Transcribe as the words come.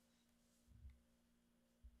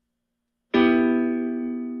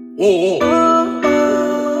Wow, wow.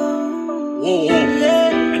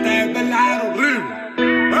 Esta es verdadero ritmo.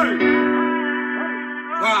 Hey.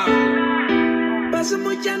 Wow. Paso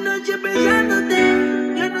muchas noches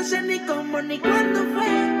pensándote. Yo no sé ni cómo ni cuándo fue,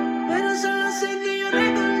 pero solo sé que yo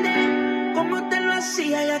recordé cómo te lo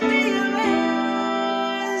hacía y aquella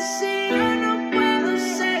vez. Si yo no puedo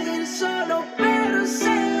seguir solo, pero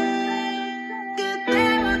sé que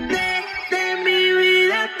te boté de mi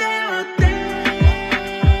vida, te boté.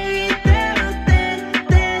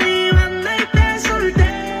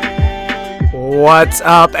 What's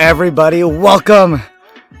up, everybody? Welcome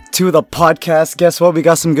to the podcast. Guess what? We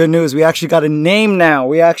got some good news. We actually got a name now.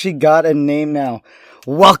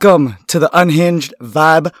 Welcome to the Unhinged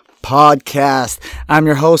Vibe Podcast. I'm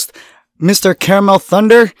your host, Mr. Caramel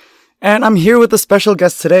Thunder, and I'm here with a special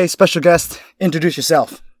guest today. Special guest, introduce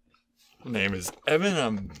yourself. My name is Evan.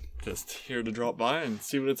 I'm just here to drop by and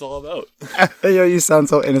see what it's all about. Yo, you sound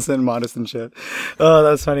so innocent and modest and shit. Oh,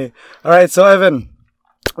 that's funny. All right, so Evan,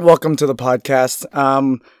 welcome to the podcast.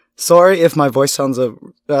 Sorry if my voice sounds a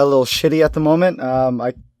little shitty at the moment.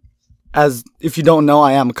 If you don't know,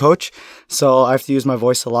 I am a coach, so I have to use my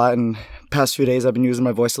voice a lot. And past few days, I've been using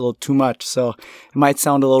my voice a little too much, so it might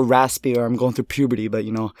sound a little raspy, or I'm going through puberty. But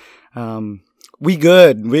you know, we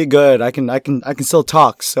good. I can still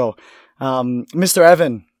talk. So, Mr.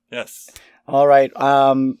 Evan. Yes. All right.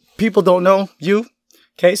 People don't know you.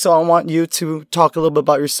 Okay, so I want you to talk a little bit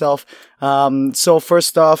about yourself. So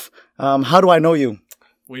first off, how do I know you?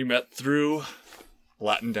 We met through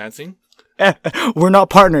Latin dancing. We're not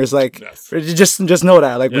partners, like, Yes. just know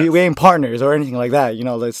that, like, Yes. we ain't partners or anything like that, you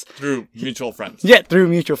know, let's, Through mutual friends. yeah, through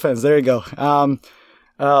mutual friends, there you go.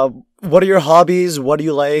 What are your hobbies? What do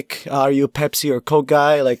you like? Are you a Pepsi or Coke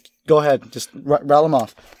guy? Like, go ahead, just rattle them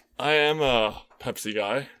off. I am a Pepsi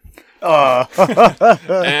guy. Oh.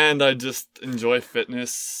 And I just enjoy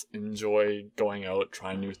fitness, enjoy going out,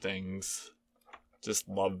 trying new things. Just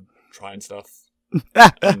love trying stuff.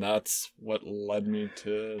 And that's what led me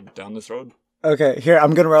to down this road. Okay, here,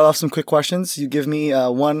 I'm gonna rattle off some quick questions. You give me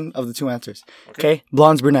one of the two answers. Okay?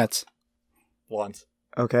 Blondes, brunettes. Blondes.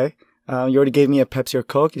 Okay. You already gave me a Pepsi or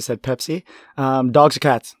Coke. You said Pepsi. Dogs or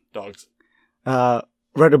cats? Dogs.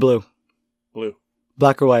 Red or blue? Blue.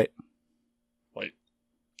 Black or white? White.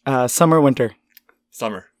 Summer or winter?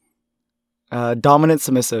 Summer. Dominant,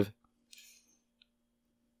 submissive?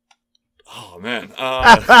 Oh, man.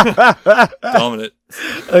 Dominant.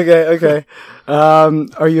 Okay.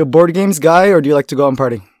 Are you a board games guy, or do you like to go out and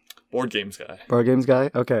party? Board games guy. Board games guy?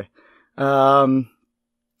 Okay.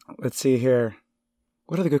 Let's see here.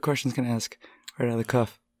 What other good questions can I ask right out of the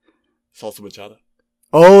cuff? Salsa bachata.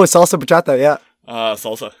 Oh, salsa bachata, yeah.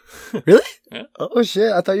 Salsa. Really? Yeah. Oh,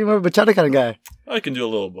 shit. I thought you were a bachata kind of guy. I can do a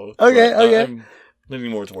little of both. Okay, but, okay. I'm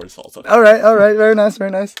leaning more towards salsa. All right. Very nice.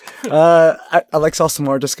 I like salsa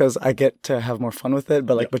more just because I get to have more fun with it.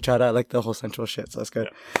 But like bachata, I like the whole sensual shit. So that's good.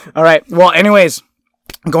 Yeah. All right. Well, anyways,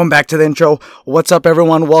 going back to the intro. What's up,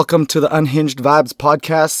 everyone? Welcome to the Unhinged Vibes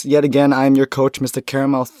podcast. Yet again, I'm your coach, Mr.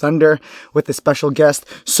 Caramel Thunder, with a special guest.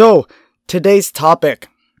 So today's topic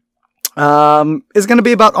is going to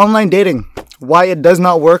be about online dating. Why it does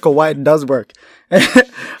not work or why it does work.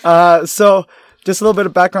 So just a little bit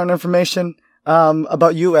of background information.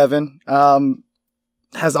 About you, Evan.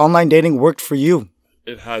 Has online dating worked for you?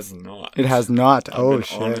 It has not. It has not. I've Oh, been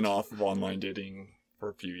shit. on and off of online dating for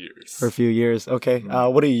a few years. For a few years. Okay.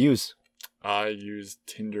 What do you use? I use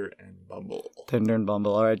Tinder and Bumble. Tinder and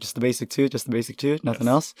Bumble. All right. Just the basic two? Nothing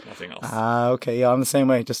else? Nothing else. Okay. Yeah, I'm the same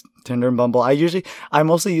way. Just Tinder and Bumble. I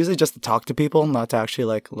mostly use it just to talk to people, not to actually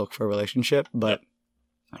like look for a relationship, but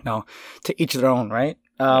you know, to each their own, right?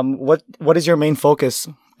 What is your main focus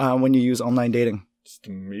when you use online dating? Just to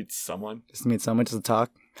meet someone. Just to meet someone, just to talk,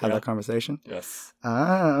 have that conversation? Yes.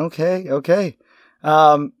 Okay.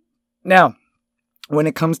 Now, when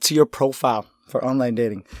it comes to your profile for online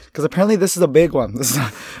dating, because apparently this is a big one.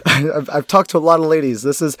 I've talked to a lot of ladies.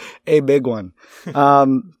 This is a big one.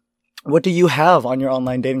 What do you have on your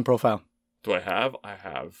online dating profile? Do I have? I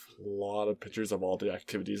have a lot of pictures of all the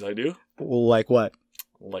activities I do. Like what?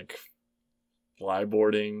 Like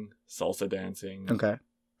flyboarding, salsa dancing, Okay.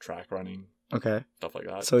 track running, Okay. stuff like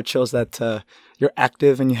that. So it shows that you're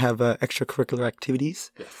active and you have extracurricular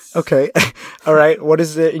activities. Yes. Okay. All right. What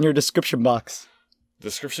is it in your description box?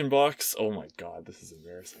 Description box. Oh my god, this is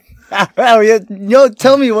embarrassing. Oh, yeah. Yo,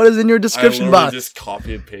 tell me what is in your description I literally box. just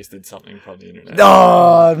copied and pasted something from the internet.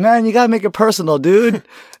 Oh, man, you gotta make it personal, dude.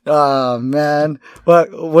 Oh, man.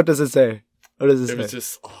 What does it say? What does it say? It was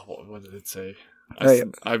just, what did it say?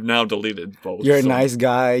 I've now deleted both. You're a so nice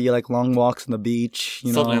guy. You like long walks on the beach.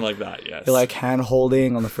 You know, something like that. Yes. you like hand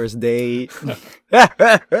holding on the first date.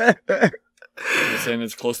 I'm just saying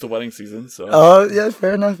it's close to wedding season, so Oh yeah,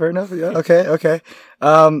 fair enough. Yeah, okay.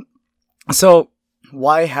 So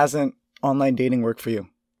why hasn't online dating worked for you?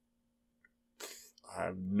 I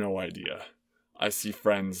have no idea. I see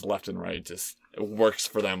friends left and right. Just it works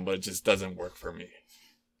for them, but it just doesn't work for me.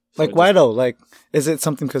 So Like I why just- though? Like, is it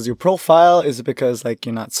something because your profile? Is it because like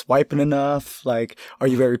you're not swiping enough? Like, are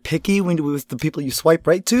you very picky with the people you swipe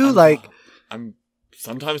right to? Like, I'm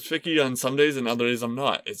sometimes picky on some days, and other days I'm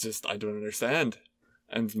not. It's just I don't understand.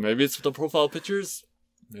 And maybe it's the profile pictures.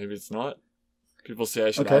 Maybe it's not. People say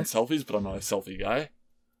I should Okay. add selfies, but I'm not a selfie guy.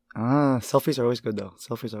 selfies are always good though.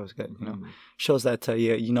 Selfies are always good. You know, Mm. shows that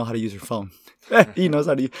you know how to use your phone. He knows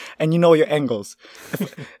how to, and you know your angles.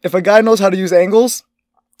 If a guy knows how to use angles,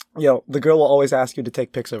 the girl will always ask you to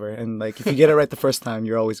take pics of her, and like if you get it right the first time,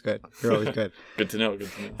 you're always good. You're always good. Good to know. Good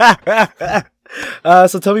to know.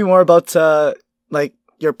 So tell me more about like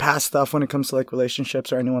your past stuff when it comes to like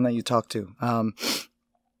relationships or anyone that you talk to.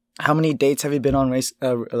 How many dates have you been on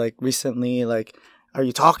like recently? Like, are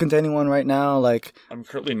you talking to anyone right now? Like, I'm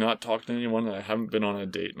currently not talking to anyone, and I haven't been on a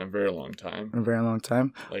date in a very long time. in a very long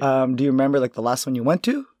time. Like Do you remember like the last one you went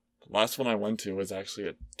to? the last one I went to was actually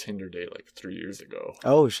a Tinder date like 3 years ago.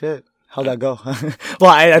 Oh shit. How'd that go?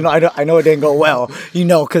 Well, I know it didn't go well. You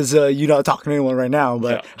know, because you're not talking to anyone right now.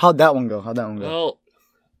 But Yeah. how'd that one go? Well,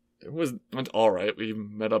 it went all right. We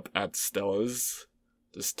met up at Stella's,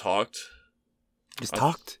 just talked. Just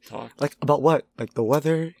talked. Talked. Like about what? Like the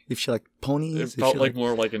weather? If she like It ponies? If felt she, like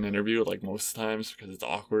more like an interview, like most times, because it's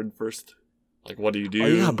awkward first. Like, what do you do? Oh,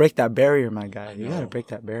 you gotta break that barrier, my guy. I You gotta know. break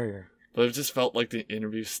that barrier. But it just felt like the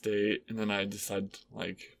interview state, and then I decided,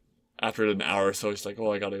 like, after an hour or so, she's like,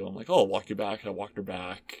 "Oh, I gotta go." I'm like, "Oh, I'll walk you back." I walked her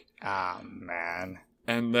back, Ah, man.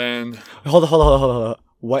 and then Hold on.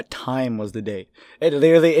 What time was the date? It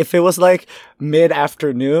literally, if it was like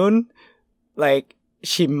mid-afternoon, like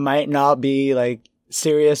she might not be like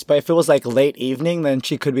serious, but if it was like late evening, then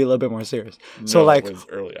she could be a little bit more serious. So no, like it was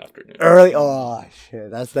early afternoon. early, oh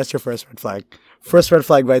shit, that's your first red flag. First red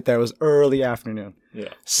flag right there was early afternoon. Yeah,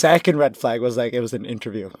 Second red flag was like it was an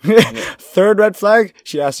interview. Third red flag,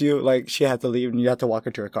 she asked you like she had to leave and you had to walk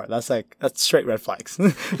her to her car. That's straight red flags.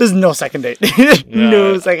 There's no second date.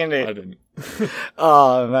 No second date. I didn't.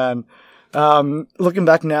 Oh man. Looking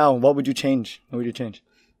back now, what would you change? What would you change?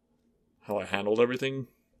 How I handled everything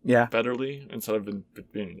Yeah. betterly. Instead of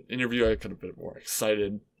being an interview, I could have been more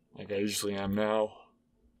excited, like I usually am now,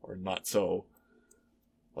 or not so.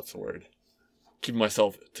 What's the word? Keeping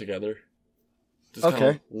myself together. Just kind Okay.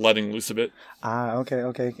 of letting loose a bit.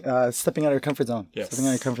 Okay. Stepping out of your comfort zone. Yes. Stepping out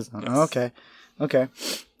of your comfort zone. Yes. Okay.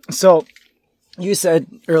 So, you said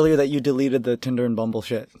earlier that you deleted the Tinder and Bumble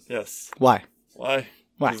shit. Yes. Why? Why?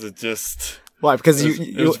 Why? Because it just Why? Because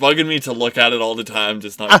it was bugging me to look at it all the time,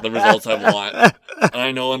 just not get the results I want. And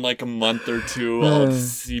I know in like a month or two I'll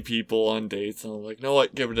see people on dates, and I'm like, no,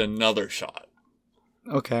 what? Give it another shot.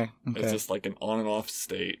 Okay. It's just like an on and off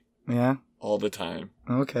state Yeah. all the time.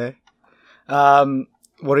 Okay.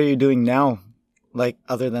 What are you doing now? Like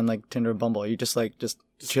other than like Tinder and Bumble? Are you just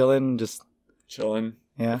chilling? Just Chilling.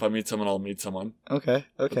 yeah. If I meet someone, I'll meet someone. Okay.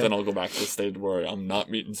 But then I'll go back to the stage where I'm not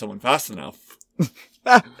meeting someone fast enough.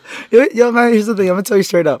 Yo, man, here's the thing. I'm gonna tell you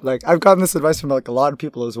straight up. Like, I've gotten this advice from like a lot of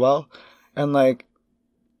people as well, and like,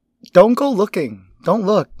 don't go looking. Don't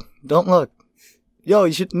look. Yo,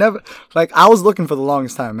 you should never. Like, I was looking for the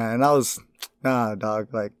longest time, man, and I was, nah, dog.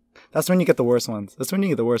 Like, that's when you get the worst ones.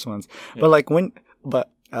 Yeah. But like but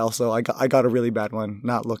also I got a really bad one,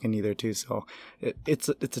 not looking either too. So it's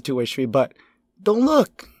a two-way street. But don't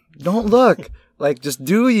look. Like, just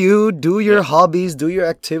do your hobbies, do your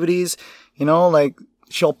activities. You know, like,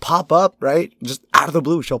 she'll pop up, right? Just out of the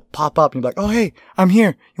blue, she'll pop up and be like, oh, hey, I'm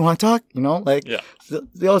here. You want to talk? You know, like, Yeah.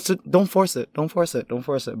 so don't force it.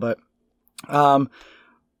 But,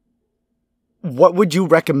 what would you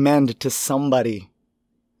recommend to somebody,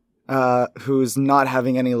 who's not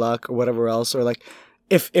having any luck or whatever else? Or like,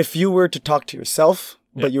 if you were to talk to yourself,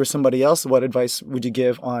 but you were somebody else, what advice would you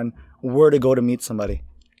give on where to go to meet somebody?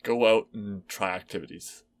 Go out and try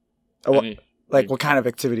activities. Oh, Any- like what kind of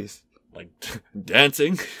activities? Like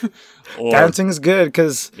dancing. Or, Dancing is good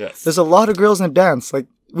because Yes. there's a lot of girls that dance. Like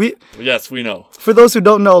Yes, we know. for those who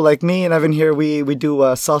don't know, like me and Evan here, we do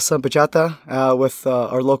salsa and bachata with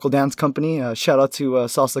our local dance company. Shout out to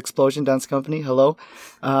Salsa Explosion Dance Company. Hello.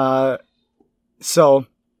 So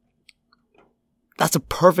that's a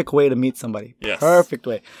perfect way to meet somebody. Yes. Perfect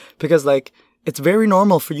way, because like it's very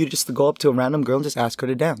normal for you just to go up to a random girl and just ask her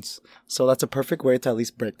to dance. So that's a perfect way to at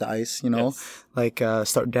least break the ice, you know, Yes. like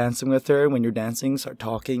start dancing with her. When you're dancing, start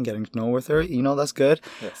talking, getting to know with her. You know, that's good.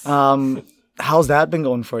 Yes. How's that been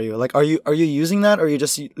going for you? Like, are you using that, or are you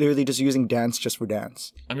just literally just using dance just for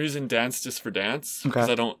dance? I'm using dance just for dance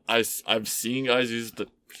Okay. because I've seen guys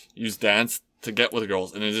use dance to get with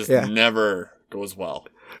girls, and it just Yeah. never goes well.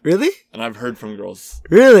 Really? And I've heard from girls,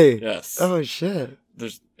 Really? yes, Oh shit.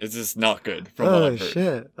 it's just not good from what Oh I've heard.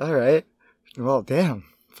 shit. All right. Well, damn.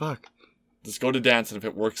 Fuck. Just go to dance, and if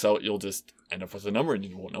it works out, you'll just end up with a number, and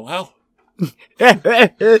you won't know how.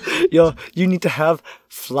 Yo, you need to have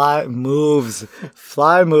fly moves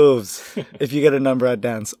if you get a number at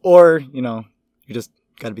dance, or you know, you just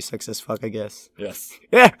gotta be sexy as fuck, I guess. Yes.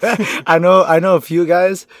 Yeah, I know a few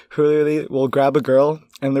guys who literally will grab a girl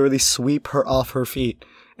and literally sweep her off her feet,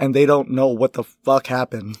 and they don't know what the fuck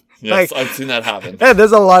happened. Yes, Like, I've seen that happen. yeah,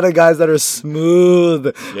 there's a lot of guys that are smooth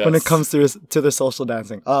when it Yes. comes to their social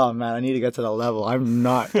dancing. Oh man, I need to get to that level. I'm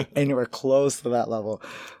not anywhere close to that level.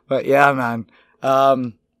 But yeah, man.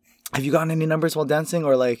 Have you gotten any numbers while dancing,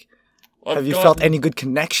 or like, have you felt any good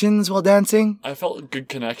connections while dancing? I felt good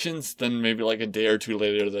connections. Then maybe like a day or two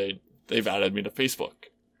later, they've added me to Facebook.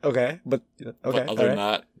 Okay, but okay. But other than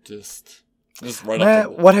alright. that, just right Man,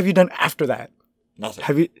 off the what have you done after that? nothing.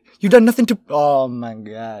 Have you done nothing to? Oh my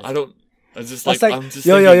god. I don't. It's just That's like, like I'm just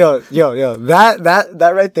yo thinking,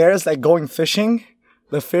 that right there is like going fishing.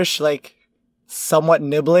 The fish like somewhat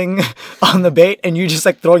nibbling on the bait, and you just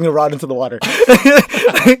like throwing the rod into the water.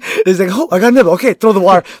 It's like, oh, I got nibble. Okay, throw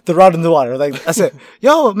the rod in the water. Like that's it.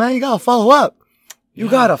 Yo, man, you gotta follow up. You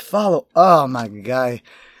gotta follow. Oh my god.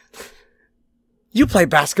 You play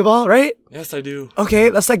basketball, right? Yes, I do. Okay,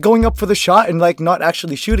 that's like going up for the shot and like not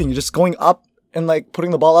actually shooting. You're just going up and like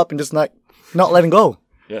putting the ball up and just not letting go.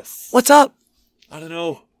 Yes. What's up? I don't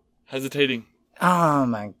know. Hesitating. Oh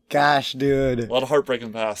my gosh, dude. A lot of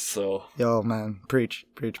heartbreaking past. So Yo, man, preach.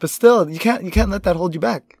 But still, you can't let that hold you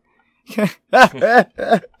back.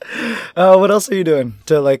 What else are you doing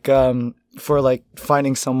to like for like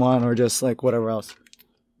finding someone or just like whatever else?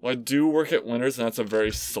 well, I do work at Winners, and that's a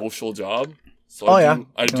very social job. So Oh, I yeah. do,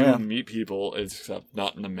 I do Yeah. meet people, except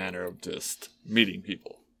not in the manner of just meeting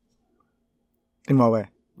people. In what way?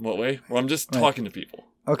 In what way? Well, I'm just Right. talking to people.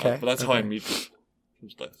 Okay. But that's how I meet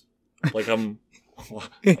people. Like I'm.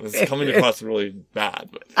 It's coming across really bad,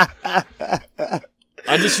 but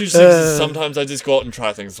I just usually sometimes I just go out and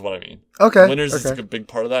try things. Is what I mean. Okay. Winners is okay. a big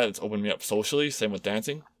part of that. It's opened me up socially. Same with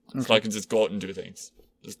dancing, so I can just go out and do things.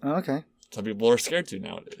 Okay. Some people are scared to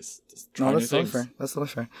nowadays. Just try No, new that's totally things. fair. That's totally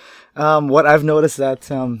fair. What I've noticed that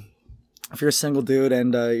if you're a single dude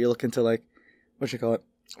and you're looking to like what you call it,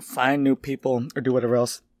 find new people or do whatever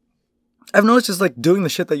else, I've noticed just like doing the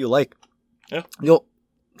shit that you like. Yeah. You'll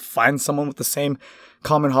find someone with the same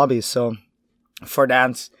common hobbies. So for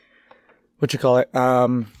dance, what you call it,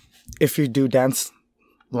 if you do dance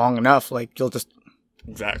long enough, like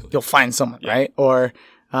Exactly. you'll find someone, Yeah. right? Or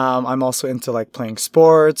I'm also into like playing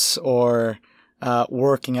sports or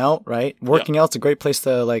working out, right? Working out's a great place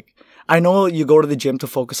to like. I know you go to the gym to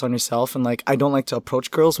focus on yourself, and like I don't like to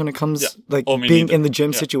approach girls when it comes Yeah. like Oh, me being neither. in the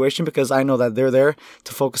gym Yeah. situation, because I know that they're there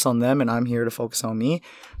to focus on them, and I'm here to focus on me.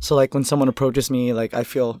 So like when someone approaches me, like I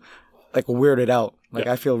feel like weirded out. Like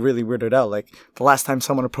Yeah. I feel really weirded out. Like the last time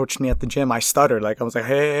someone approached me at the gym, I stuttered. Like I was like,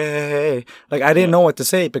 hey. Like I didn't know what to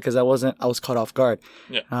say because I was caught off guard.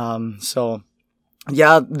 Yeah. So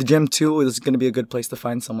yeah, the gym too is going to be a good place to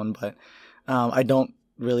find someone, but I don't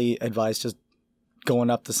really advise just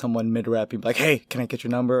going up to someone mid-rep and be like, hey, can I get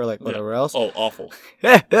your number, or like whatever else. Oh, awful. You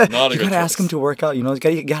Not a gotta good ask them choice. to work out. You know, you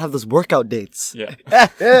gotta have those workout dates. Yeah.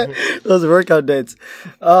 Those workout dates.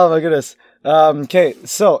 Oh my goodness. Okay,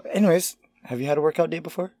 so anyways, have you had a workout date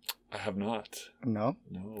before? I have not. No.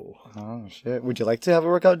 No. Oh shit. Would you like to have a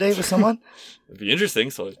workout date with someone? It'd be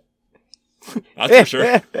interesting. So that's for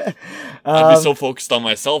sure. I'd be so focused on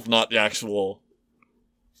myself, not the actual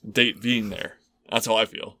date being there. That's how I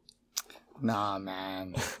feel. Nah,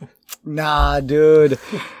 man. Nah, dude.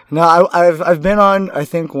 No, I've been on I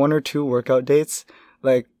think 1 or 2 workout dates.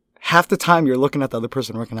 Like half the time you're looking at the other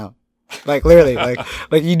person working out. Like literally,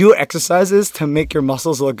 like you do exercises to make your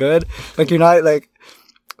muscles look good. Like you're not like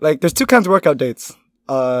there's 2 kinds of workout dates.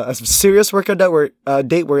 A serious workout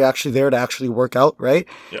date where you're actually there to actually work out, right?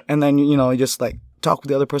 Yep. And then you just like talk with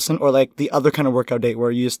the other person, or like the other kind of workout date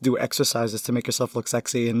where you just do exercises to make yourself look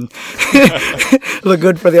sexy and look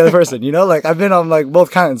good for the other person. Like I've been on like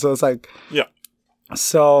both kinds, so it's like Yeah.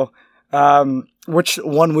 so. which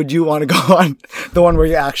one would you want to go on? The one where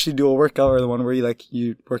you actually do a workout, or the one where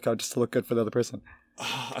you work out just to look good for the other person?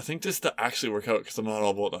 I think just to actually work out, because I'm not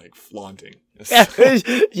all about like flaunting. It's-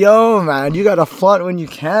 Yo, man, you gotta flaunt when you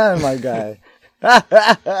can, my guy.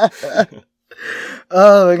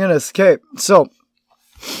 Oh my goodness. Okay, so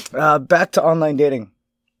back to online dating.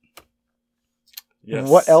 Yes.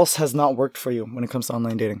 What else has not worked for you when it comes to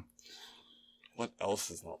online dating? What else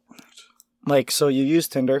has not worked? Like, so you use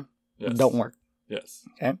Tinder, Yes. don't work. Yes.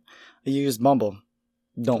 Okay, you use Bumble,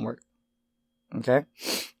 don't work. Okay,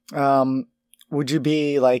 would you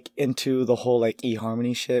be like into the whole like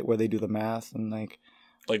eHarmony shit where they do the math and like?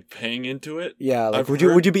 Like paying into it? Yeah, like I've would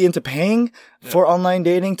heard- you be into paying for online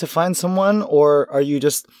dating to find someone, or are you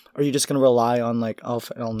just gonna rely on like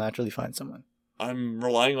I'll naturally find someone? I'm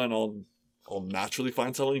relying on I'll naturally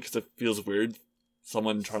find someone, because it feels weird.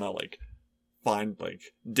 Someone trying to like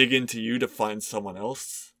dig into you to find someone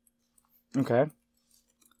else. Okay.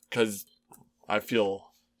 Because I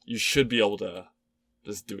feel you should be able to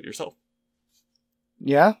just do it yourself.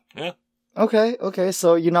 Yeah. Yeah. Okay.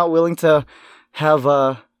 So you're not willing to have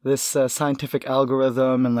this scientific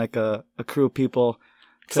algorithm and like a crew of people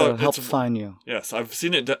to So help it's- find you. Yes, I've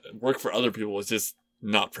seen it work for other people. It's just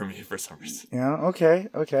not for me for some reason. Yeah.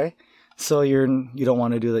 Okay. So you don't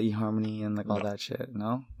want to do the eHarmony and like all No. that shit,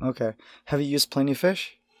 no? Okay. Have you used Plenty of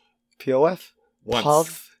Fish? POF? Once.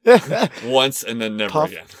 Puff? Once and then never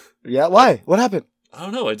Puff. again. Yeah. Why? What happened? I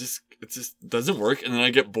don't know. It just doesn't work, and then I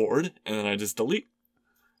get bored, and then I just delete.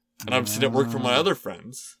 And I've seen it work for my other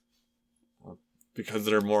friends, because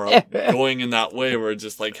they're more going in that way, where it's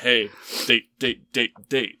just like, hey, date.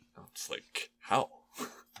 I'm just like, how?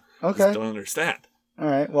 I Okay. just don't understand. All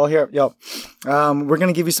right. Well, here, we're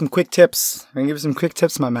gonna give you some quick tips. We're gonna give you some quick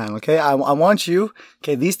tips, my man. Okay. I want you.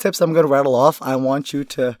 Okay. These tips I'm gonna rattle off. I want you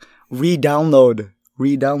to re-download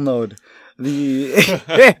the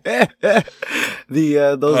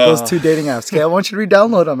those two dating apps. Okay. I want you to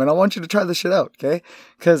re-download them, and I want you to try this shit out. Okay.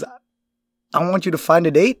 Because I want you to find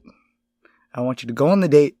a date. I want you to go on the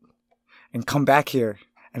date and come back here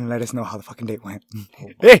and let us know how the fucking date went.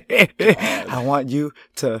 I want you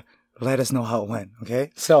to let us know how it went, okay?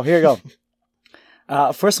 So here you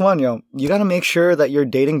go. First one, you gotta make sure that your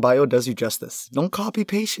dating bio does you justice. Don't copy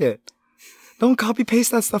paste it. Don't copy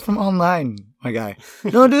paste that stuff from online, my guy.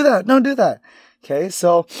 Don't do that. Okay,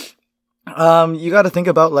 so you gotta think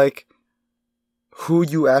about like who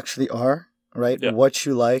you actually are, right? Yeah. What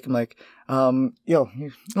you like. I'm like,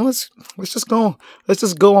 let's just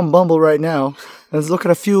go on Bumble right now. Let's look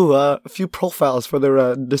at a few profiles for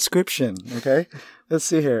their description. Okay, let's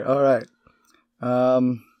see here. All right.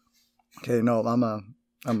 Okay, no, I'm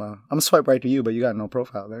a swipe right to you, but you got no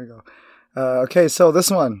profile. There you go. Okay, so this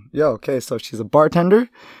one, so she's a bartender.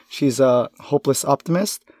 She's a hopeless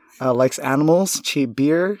optimist. Likes animals, cheap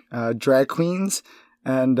beer, drag queens,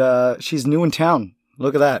 and she's new in town.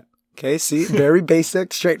 Look at that. Okay, see, very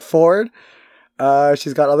basic, straightforward.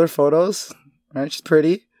 She's got other photos, right? She's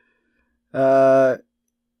pretty. Yeah,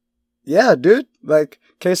 dude. Like,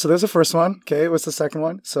 okay, so there's the first one. Okay, what's the second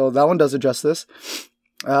one? So that one does it justice.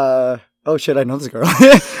 Oh shit, I know this girl.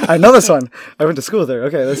 I know this one. I went to school with her.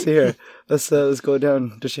 Okay, let's see here. Let's go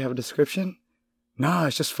down. Does she have a description? No,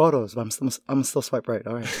 it's just photos. But I'm still swipe right.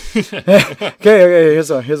 All right. Okay. Here's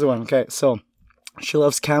the one. Okay, so. She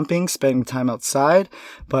loves camping, spending time outside,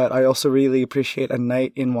 but I also really appreciate a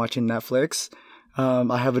night in watching Netflix.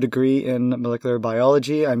 I have a degree in molecular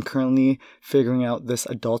biology. I'm currently figuring out this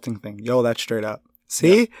adulting thing. Yo, that's straight up.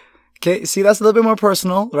 See? Yeah. Okay, see, that's a little bit more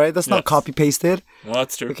personal, right? That's not copy pasted. Well,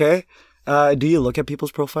 that's true. Okay. Do you look at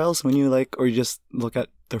people's profiles when you or you just look at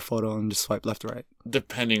their photo and just swipe left or right?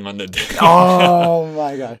 Depending on the day. Oh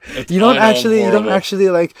my god! You don't actually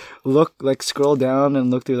look scroll down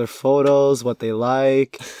and look through their photos, what they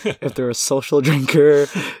like, if they're a social drinker,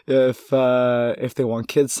 if they want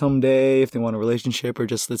kids someday, if they want a relationship, or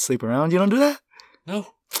just let's sleep around. You don't do that?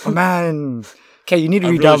 No. Oh, man. Okay, you need to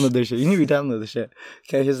re-download this shit. You need to re-download this shit.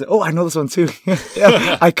 Okay, I know this one too.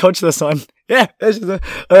 Yeah, I coached this one. Yeah. All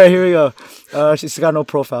right, here we go. She's got no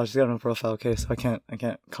profile. Okay, so I can't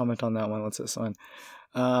comment on that one. What's this one?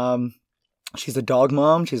 She's a dog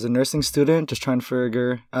mom. She's a nursing student. Just trying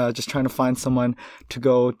to find someone to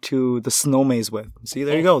go to the snow maze with. See,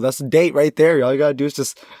 there you go. That's a date right there. All you gotta do is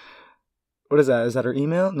just. What is that? Is that her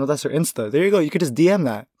email? No, that's her Insta. There you go. You could just DM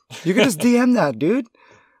that. Dude.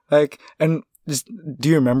 And just, do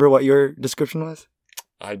you remember what your description was?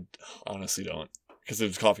 I honestly don't, because it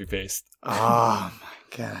was copy paste. Oh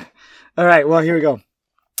my god. All right, well, here we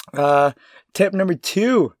go. Tip number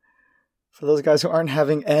 2 for those guys who aren't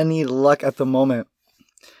having any luck at the moment.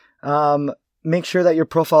 make sure that your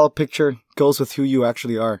profile picture goes with who you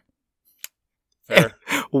actually are. Fair.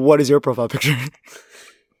 What is your profile picture?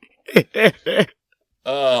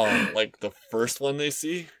 Like the first one they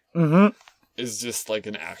see Mm-hmm. is just like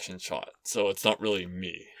an action shot. So it's not really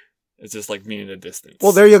me. It's just like me in a distance.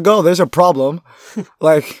 Well, there you go. There's a problem.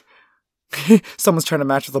 Like, someone's trying to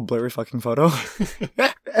match with a blurry fucking photo.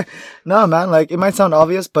 No, man. Like, it might sound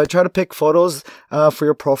obvious, but try to pick photos for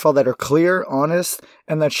your profile that are clear, honest,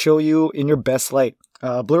 and that show you in your best light.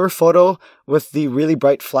 Blurry photo with the really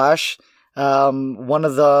bright flash. One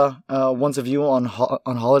of the ones of you on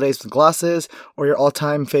holidays with glasses, or your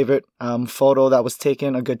all-time favorite photo that was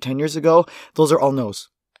taken a good 10 years ago. Those are all no's.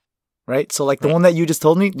 Right? So, like, the one that you just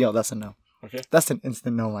told me, that's a no. Okay. That's an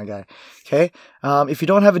instant no, my guy. Okay? If you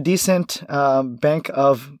don't have a decent bank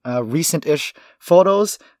of recent-ish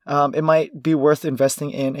photos, it might be worth investing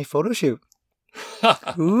in a photo shoot.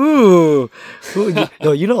 Ooh.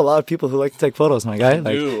 You know a lot of people who like to take photos, my guy.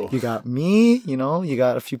 Like, do. you got me, you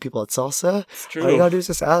got a few people at Salsa. It's true. All you gotta do is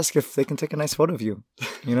just ask if they can take a nice photo of you.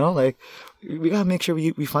 Like, we gotta make sure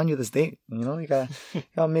we find you this date. You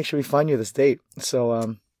gotta make sure we find you this date.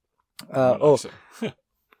 So,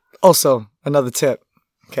 also, another tip,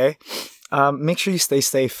 okay? Make sure you stay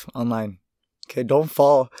safe online. Okay, don't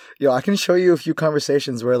fall. I can show you a few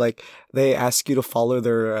conversations where, like, they ask you to follow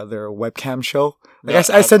their webcam show. Like,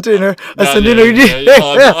 I sent it in her. I've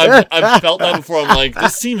felt that before. I'm like,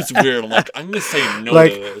 this seems weird. I'm like, I'm gonna say no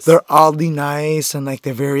like, to this. they're oddly nice and, like,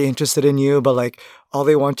 they're very interested in you, but, like, all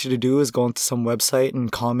they want you to do is go into some website and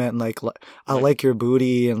comment, like, I like your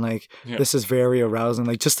booty, and, like, this is very arousing,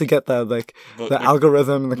 like, just to get the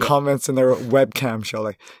algorithm and the comments in their webcam show.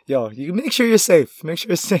 Like, you make sure you're safe. Make sure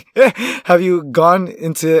you're safe. Have you gone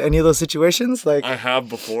into any of those situations? Like, I have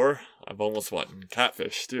before. I've almost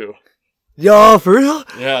catfish too. Yo, for real?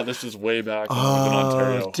 Yeah, this was way back when I was in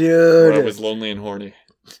Ontario. Dude. Where I was lonely and horny.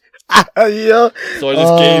 Yo. So I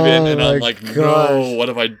just gave in, and I'm like, gosh. no, what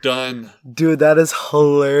have I done? Dude, that is I had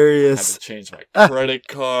hilarious. to change my credit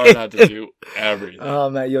card. I had to do everything. Oh,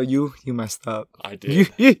 man, you messed up. I did.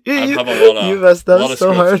 You have a lot of, you messed up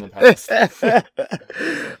so hard.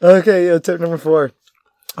 Okay, tip number 4.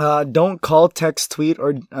 Don't call, text, tweet,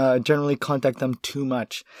 or generally contact them too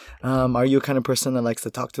much. Are you a kind of person that likes to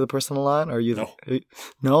talk to the person a lot? Or are you No.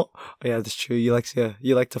 No? Oh, yeah, that's true. You like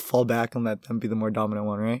to fall back and let them be the more dominant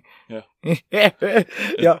one, right? Yeah.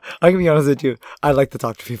 Yeah, I'm gonna be honest with you. I like to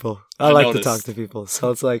talk to people. I like noticed. to talk to people. So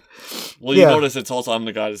it's like, Well, you notice it's also I'm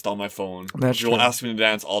the guy that's on my phone. That's if you won't true. ask me to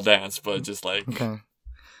dance, I'll dance. But just like, okay,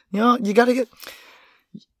 you gotta get.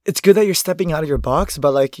 It's good that you're stepping out of your box,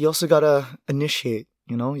 but like you also gotta initiate.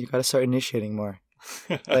 You gotta start initiating more.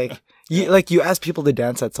 Like you ask people to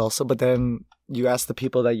dance at salsa, but then you ask the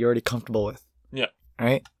people that you're already comfortable with. Yeah.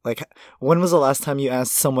 Right? Like, when was the last time you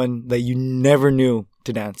asked someone that you never knew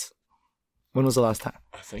to dance? When was the last time?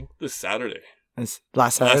 I think this Saturday.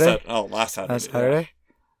 Last Saturday? Last Saturday. Last Saturday?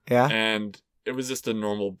 Yeah. And it was just a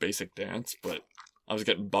normal basic dance, but I was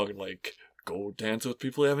getting bugged like, go dance with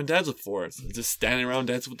people you haven't danced with before. It's just standing around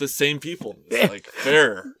dancing with the same people. It's like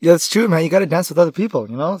fair. Yeah, that's true, man. You gotta dance with other people,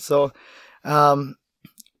 So,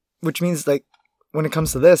 which means, like, when it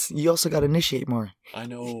comes to this, you also gotta initiate more. I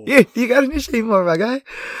know. Yeah, you gotta initiate more, my guy.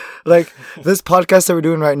 Like, this podcast that we're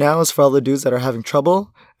doing right now is for all the dudes that are having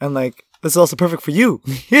trouble, and, like, this is also perfect for you.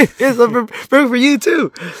 It's also perfect for you,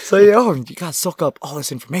 too. So, you gotta soak up all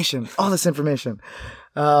this information.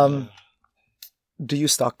 Do you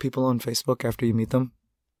stalk people on Facebook after you meet them?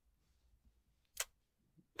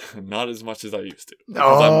 Not as much as I used to.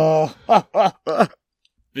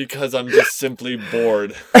 Because Because I'm just simply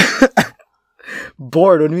bored.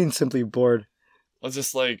 Bored? What do you mean simply bored? I was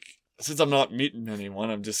just like, since I'm not meeting anyone,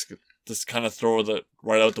 I'm just kind of throw that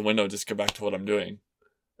right out the window, just get back to what I'm doing.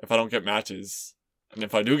 If I don't get matches, and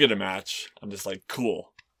if I do get a match, I'm just like,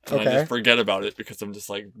 cool. And I just forget about it because I'm just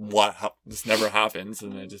like, this never happens,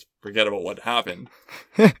 and I just forget about what happened.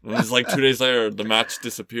 And it's like 2 days later, the match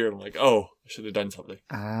disappeared. I'm like, oh, I should have done something.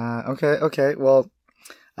 Okay. Well,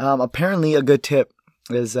 apparently a good tip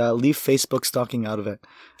is leave Facebook stalking out of it.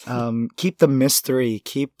 Keep the mystery.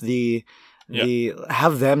 Keep the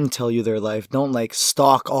have them tell you their life. Don't like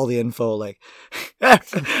stalk all the info. Like,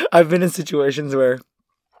 I've been in situations where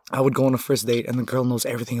I would go on a first date and the girl knows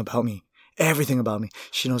everything about me. Everything about me.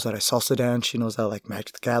 She knows that I salsa dance. She knows that I like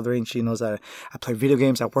Magic the Gathering. She knows that I play video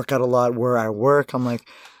games. I work out a lot. Where I work, I'm like,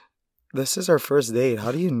 this is our first date.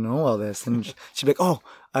 How do you know all this? And she'd be like, oh,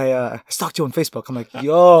 I stalked you on Facebook. I'm like,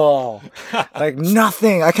 yo, like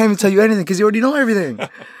nothing. I can't even tell you anything because you already know everything.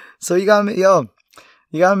 So you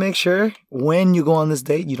gotta make sure when you go on this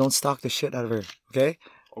date, you don't stalk the shit out of her. Okay?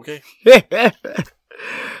 Okay.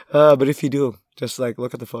 But if you do, just like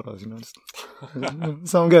look at the photos, you know. Just,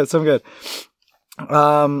 sound good, sound good.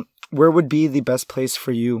 Where would be the best place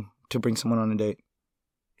for you to bring someone on a date?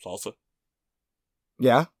 Salsa.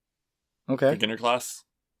 Yeah. Okay. Beginner class.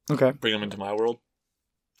 Okay. Bring them into my world.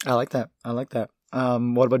 I like that. I like that.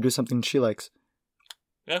 What about do something she likes?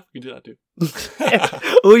 Yeah, we can do that too.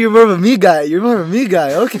 Oh, you're more of a me guy. You're more of a me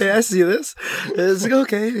guy. Okay, I see this. It's like,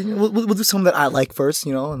 okay, we'll do something that I like first,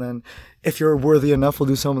 you know, and then if you're worthy enough, we'll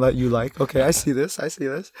do something that you like. Okay, I see this. I see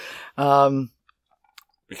this.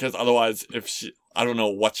 Because otherwise, I don't know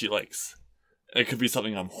what she likes. It could be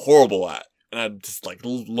something I'm horrible at. And I'd just like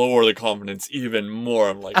lower the confidence even more.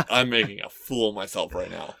 I'm like, I'm making a fool of myself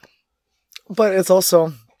right now. But it's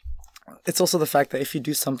also the fact that if you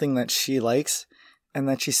do something that she likes and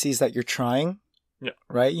that she sees that you're trying, yeah,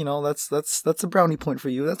 right? You know, that's a brownie point for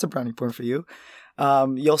you. That's a brownie point for you.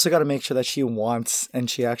 You also got to make sure that she wants and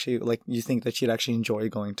she actually, like, you think that she'd actually enjoy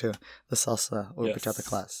going to the salsa or bachata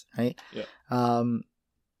class, right? Yeah.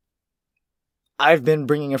 I've been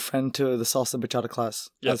bringing a friend to the salsa bachata class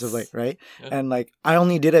as of late, right? Yeah. And like, I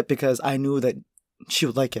only did it because I knew that she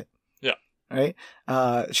would like it. Yeah. Right?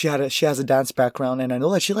 She has a dance background and I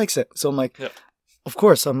know that she likes it. So I'm like, yeah, of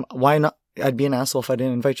course, why not? I'd be an asshole if I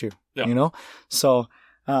didn't invite you, yeah, you know? So,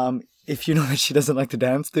 if you know that she doesn't like to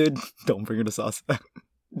dance, dude, don't bring her to salsa.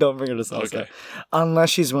 Don't bring her to salsa. Okay. Unless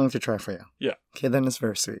she's willing to try for you. Yeah. Okay, then it's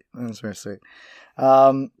very sweet.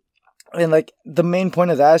 And like the main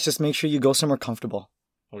point of that is just make sure you go somewhere comfortable.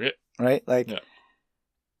 Okay. Right? Like, yeah,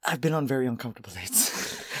 I've been on very uncomfortable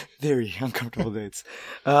dates. Very uncomfortable dates.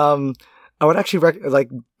 I would actually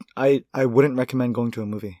I wouldn't recommend going to a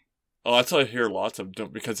movie. Oh, that's what I hear lots of,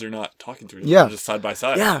 because they're not talking to each other. Yeah. They're just side by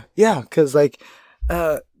side. Yeah, because like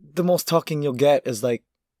the most talking you'll get is like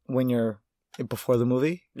when you're before the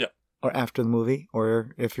movie. Yeah. Or after the movie,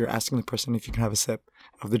 or if you're asking the person if you can have a sip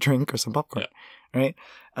of the drink or some popcorn, right?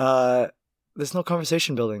 There's no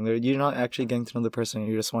conversation building. You're not actually getting to know the person.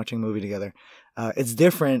 You're just watching a movie together. It's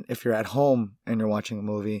different if you're at home and you're watching a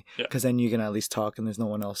movie, because then you can at least talk and there's no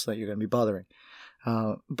one else that you're going to be bothering.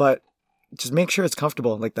 But just make sure it's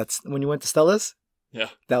comfortable. Like that's when you went to Stella's. Yeah.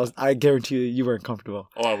 I guarantee you weren't comfortable.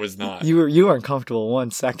 Oh, I was not. You weren't comfortable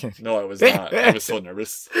 1 second. No, I was not. I was so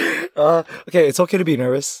nervous. Okay, it's okay to be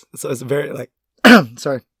nervous. It's very like,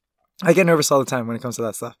 sorry. I get nervous all the time when it comes to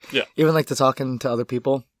that stuff. Yeah. Even like to talking to other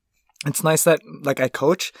people. It's nice that like I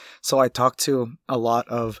coach, so I talk to a lot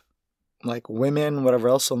of like women, whatever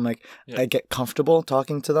else. So I'm like, I get comfortable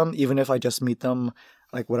talking to them, even if I just meet them,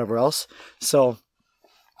 like whatever else. So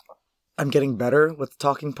I'm getting better with the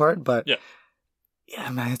talking part, but yeah,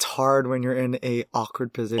 man, it's hard when you're in a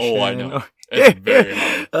awkward position. Oh, I know. It's very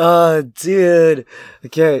hard. Oh, dude.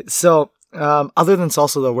 Okay, so other than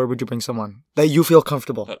salsa, though, where would you bring someone that you feel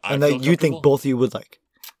comfortable and that you think both of you would like?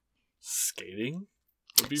 Skating?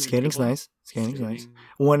 Skating's nice. Skating's nice.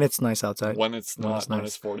 When it's nice outside. When it's not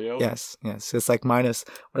minus 40 out. Yes. It's like minus,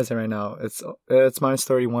 what is it right now? It's minus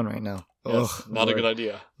 31 right now. Yes, not a good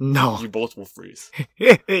idea. No. You both will freeze.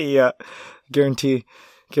 Yeah. Guaranteed.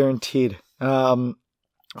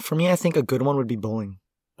 For me, I think a good one would be bowling.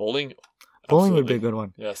 Bowling? Bowling would be a good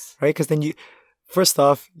one. Yes. Right? Because then first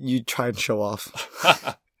off, you try and show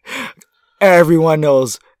off. Everyone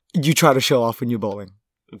knows you try to show off when you're bowling.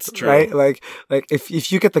 It's true. Right? Like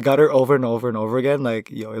if you get the gutter over and over and over again, like,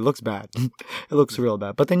 it looks bad. It looks real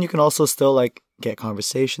bad. But then you can also still like get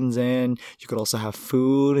conversations in. You could also have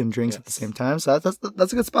food and drinks at the same time. So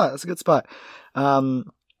that's a good spot. That's a good spot.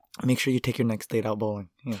 Make sure you take your next date out bowling.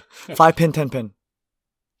 Yeah. 5 pin, 10 pin.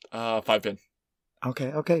 5 pin.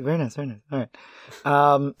 Okay. Very nice. All right.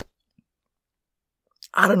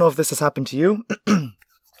 I don't know if this has happened to you,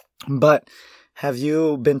 but have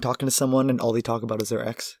you been talking to someone and all they talk about is their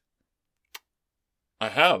ex? I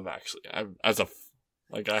have, actually. I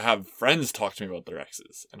have friends talk to me about their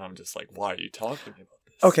exes, and I'm just like, why are you talking to me about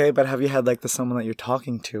this? Okay, but have you had like someone that you're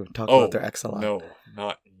talking to talk about their ex a lot? No,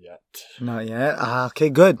 not yet. Not yet? Okay,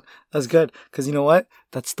 good. That's good. Because you know what?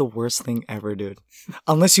 That's the worst thing ever, dude.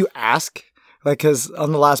 Unless you ask. Like, because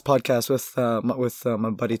on the last podcast with my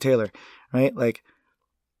buddy Taylor, right? Like,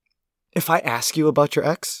 if I ask you about your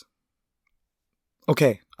ex,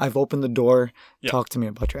 okay, I've opened the door, talk to me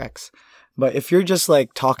about your ex. But if you're just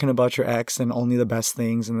like talking about your ex and only the best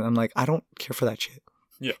things, and I'm like, I don't care for that shit.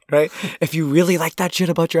 Yeah. Right? If you really like that shit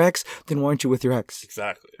about your ex, then why aren't you with your ex?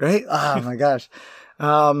 Exactly. Right? Oh my gosh.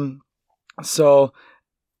 So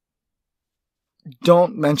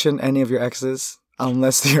don't mention any of your exes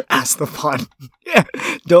unless you're asked upon. Yeah.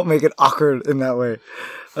 Don't make it awkward in that way.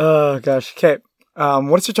 Oh gosh. Okay.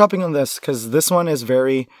 What's your topping on this? Because this one is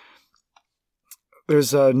very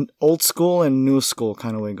there's an old school and new school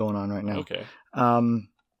kind of way going on right now. Okay.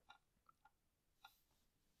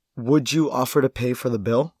 Would you offer to pay for the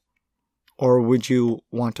bill, or would you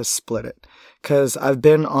want to split it? Because I've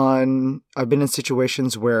been in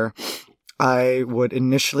situations where I would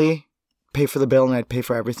initially pay for the bill and I'd pay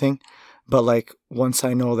for everything, but like once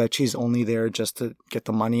I know that she's only there just to get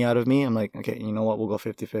the money out of me, I'm like, okay, you know what? We'll go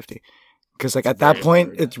 50-50. Because like at that Very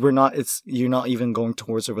point, hard. you're not even going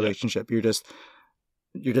towards a relationship. You're just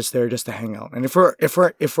there just to hang out. And if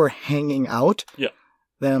we're hanging out, Yeah.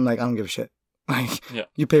 then I'm like, I don't give a shit. Like, Yeah.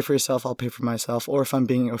 you pay for yourself, I'll pay for myself. Or if I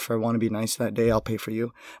want to be nice that day, I'll pay for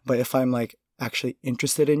you. But if I'm like actually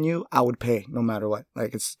interested in you, I would pay no matter what.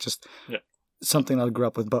 Like, it's just something I grew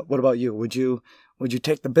up with. But what about you? Would you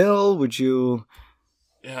take the bill? Would you?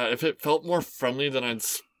 Yeah, if it felt more friendly, then I'd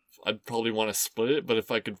probably want to split it. But if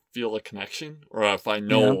I could feel a connection, or if I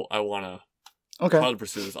know I want to Okay. try to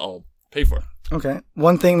pursue this, I'll pay for it. Okay.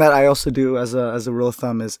 One thing that I also do as a rule of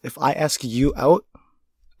thumb is if I ask you out,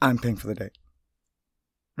 I'm paying for the date.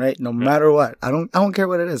 Right? No matter what. I don't care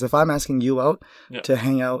what it is. If I'm asking you out to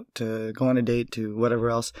hang out, to go on a date, to whatever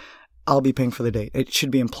else, I'll be paying for the date. It should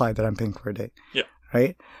be implied that I'm paying for a date. Yeah.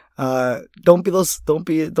 Right? Don't be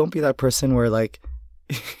that person where like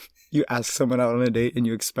you ask someone out on a date and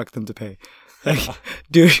you expect them to pay. Like,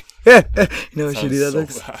 dude, you know how shitty that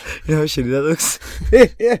looks? Bad. You know how shitty that looks?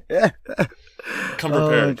 Come Oh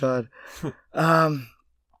my prepared. god.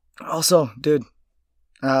 Also, dude,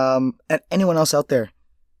 and anyone else out there,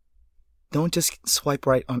 don't just swipe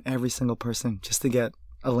right on every single person just to get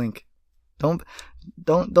a link. Don't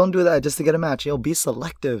do that just to get a match. Yo, be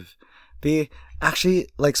selective. Be actually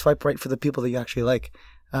like swipe right for the people that you actually like.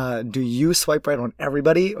 Do you swipe right on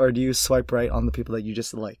everybody, or do you swipe right on the people that you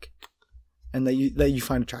just like and that you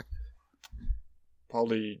find attractive?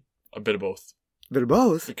 Probably a bit of both. Bit of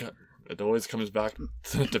both. Because it always comes back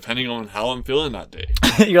to depending on how I'm feeling that day.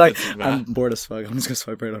 You're like, It's I'm bored as fuck. I'm just gonna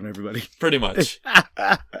swipe right on everybody. Pretty much.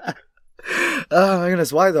 Oh my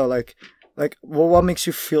goodness, why though? Like, well, what makes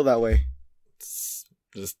you feel that way? It's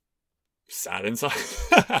just sad inside.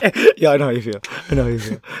 Yeah, I know how you feel.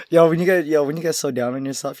 Yo, when you get so down on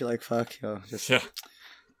yourself, you're like, fuck, just Yeah.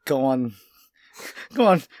 go on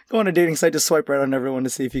a dating site to swipe right on everyone to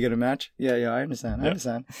see if you get a match. Yeah, I understand. Oh,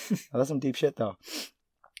 that's some deep shit though.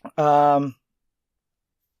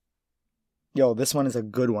 Yo, this one is a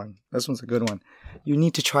good one. This one's a good one. You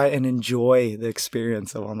need to try and enjoy the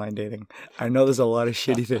experience of online dating. I know there's a lot of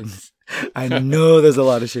shitty things.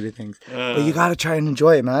 But you gotta try and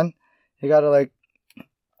enjoy it, man. You gotta like,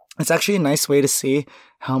 it's actually a nice way to see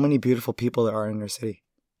how many beautiful people there are in your city.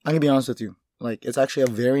 I'm gonna be honest with you. Like, it's actually a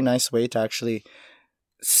very nice way to actually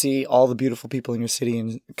see all the beautiful people in your city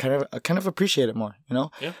and kind of appreciate it more, you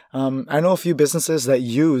know? Yeah. I know a few businesses that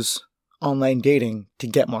use online dating to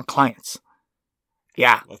get more clients.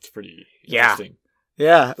 Yeah. That's pretty Yeah. interesting.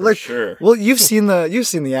 Yeah. For Like, sure. well, you've seen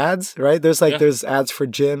the ads, right? There's Yeah. there's ads for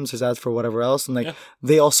gyms, there's ads for whatever else. And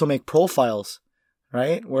they also make profiles,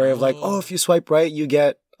 right? Where if you swipe right, you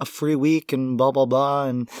get a free week and blah, blah, blah.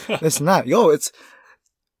 And this and that. Yo,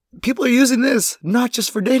 people are using this not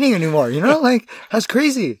just for dating anymore, you know? Like, that's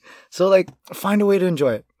crazy. So like, find a way to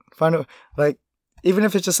enjoy it. Even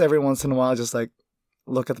if it's just every once in a while, just like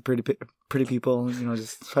look at the pretty people, you know,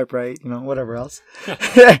 just swipe right, you know, whatever else.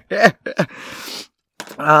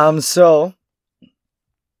 So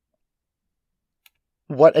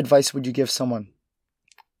what advice would you give someone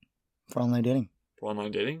for online dating? For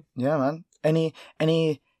online dating? Yeah, man.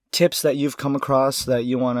 Any tips that you've come across that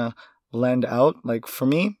you want to lend out? Like for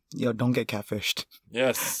me, don't get catfished.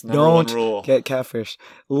 Yes. Number one Don't rule. get catfished.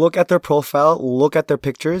 Look at their profile, look at their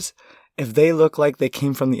pictures. If they look like they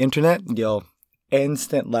came from the internet,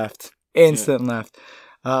 instant left.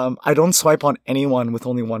 I don't swipe on anyone with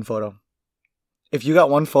only one photo. If you got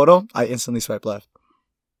one photo, I instantly swipe left.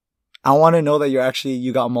 I want to know that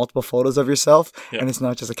you got multiple photos of yourself and it's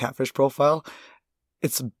not just a catfish profile.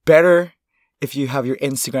 It's better if you have your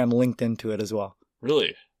Instagram linked into it as well.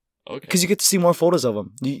 Really? Okay. Because you get to see more photos of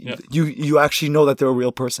them. You actually know that they're a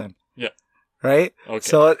real person. Yeah. Right? Okay.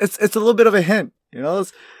 So it's a little bit of a hint, you know?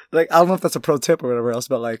 It's like, I don't know if that's a pro tip or whatever else,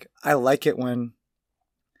 but like, I like it when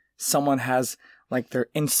someone has like their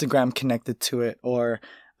Instagram connected to it or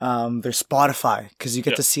their Spotify, because you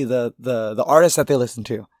get to see the artists that they listen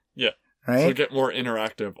to. Yeah. Right? So get more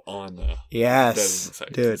interactive on the Yes, dating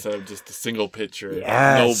sites dude. instead of just a single picture,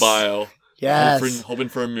 Yes. no bio. Yes. Hoping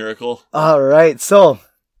for a miracle. All right. So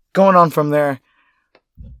going on from there,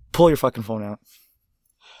 pull your fucking phone out.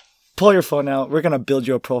 Pull your phone out. We're going to build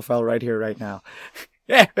you a profile right here, right now.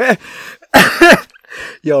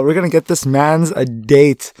 Yo, we're going to get this man's a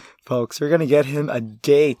date folks. We're gonna get him a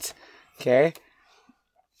date. Okay.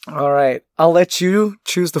 All right. I'll let you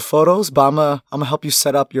choose the photos, but I'm gonna help you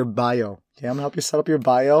set up your bio. Okay. I'm gonna help you set up your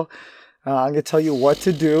bio. I'm gonna tell you what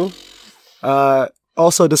to do.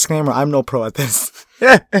 Also, disclaimer: I'm no pro at this.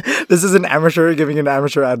 This is an amateur giving an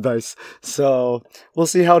amateur advice. So we'll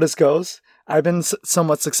see how this goes. I've been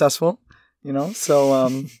somewhat successful,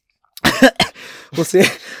 So we'll see.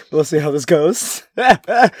 We'll see how this goes.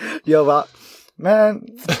 Yo, man,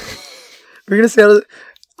 we're gonna see how.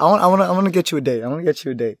 I want to get you a date. I want to get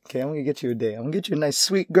you a date. Okay, I'm gonna get you a date. I'm gonna get you a nice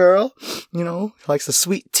sweet girl. Who likes the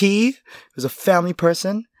sweet tea. Who's a family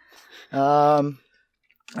person.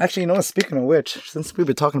 Actually, speaking of which, since we've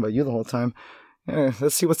been talking about you the whole time,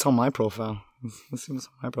 let's see what's on my profile. Let's see what's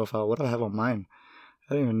on my profile. What do I have on mine?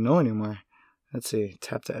 I don't even know anymore. Let's see.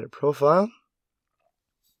 Tap to edit profile.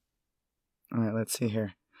 All right, let's see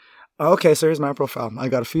here. Okay, so here's my profile. I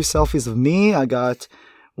got a few selfies of me. I got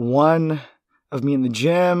one of me in the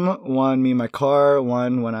gym, one me in my car,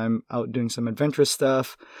 one when I'm out doing some adventurous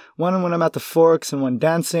stuff, one when I'm at the Forks, and one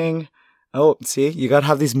dancing. Oh, see, you gotta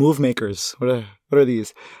have these move makers. What are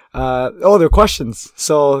these? They're questions.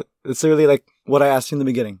 So it's really like what I asked you in the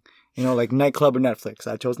beginning. Like nightclub or Netflix.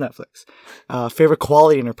 I chose Netflix. Favorite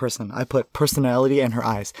quality in a person. I put personality and her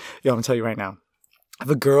eyes. Yo, I'm gonna tell you right now. If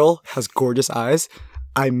a girl has gorgeous eyes,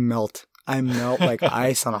 I melt. I melt like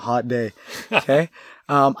ice on a hot day. Okay?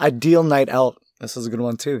 Ideal night out. This is a good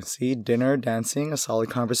one too. See, dinner, dancing, a solid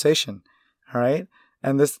conversation. All right?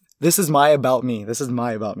 And this is my about me. This is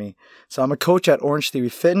my about me. So I'm a coach at Orange Theory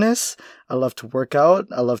Fitness. I love to work out.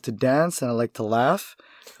 I love to dance, and I like to laugh.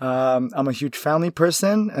 I'm a huge family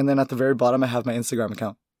person. And then at the very bottom, I have my Instagram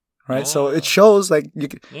account. Right? So it shows like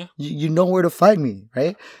you know where to find me,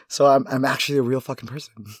 right? So I'm actually a real fucking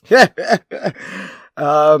person.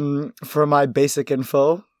 For my basic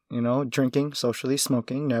info, drinking, socially,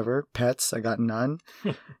 smoking, never. Pets, I got none.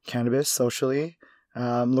 Cannabis, socially.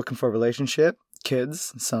 Looking for a relationship.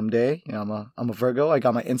 Kids, someday. I'm a Virgo. I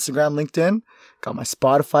got my Instagram LinkedIn. Got my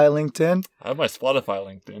Spotify LinkedIn. I have my Spotify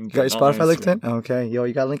LinkedIn. You got your Spotify LinkedIn? Okay. Yo,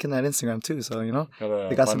 you got a link in that Instagram too. So,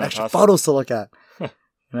 they got some extra photos to look at.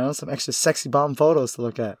 Some extra sexy bomb photos to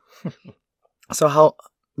look at. So how,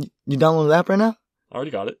 you downloaded the app right now? I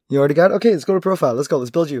already got it. You already got it? Okay, let's go to profile. Let's go.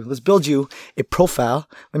 Let's build you a profile.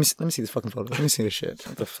 Let me see this fucking photo. Let me see this shit.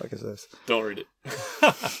 What the fuck is this? Don't read it.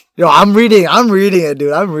 Yo, I'm reading it,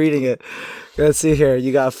 dude. I'm reading it. Let's see here.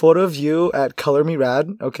 You got a photo of you at Color Me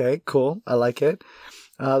Rad. Okay, cool. I like it.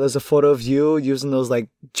 There's a photo of you using those like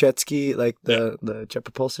jet ski, like the jet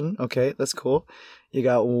propulsion. Okay, that's cool. You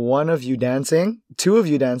got one of you dancing, two of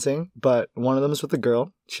you dancing, but one of them is with a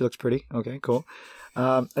girl. She looks pretty. Okay, cool.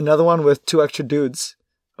 Another one with two extra dudes.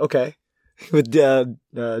 Okay. With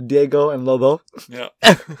Diego and Lobo. Yeah.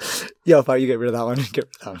 Yo, fire, you get rid of that one. Get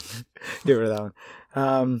rid of that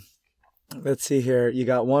one. Let's see here. You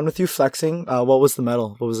got one with you flexing. What was the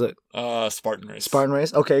medal? What was it? Spartan race. Spartan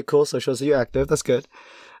race. Okay, cool. So it shows that you're active. That's good.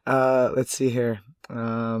 Let's see here.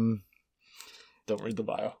 Don't read the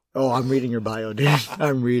bio. Oh, I'm reading your bio, dude.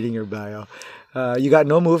 I'm reading your bio. You got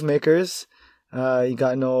no move makers. You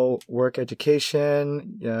got no work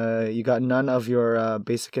education. You got none of your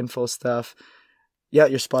basic info stuff. Yeah,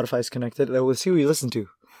 your Spotify is connected. Let's see who you listen to.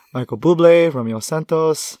 Michael Bublé, Romeo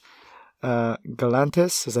Santos,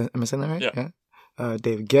 Galantis. Am I saying that right? Yeah.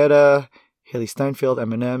 David Guetta, Haley Steinfeld,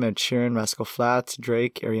 Eminem, Ed Sheeran, Rascal Flatts,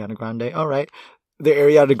 Drake, Ariana Grande. All right. The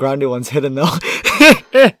Ariana Grande one's hidden though.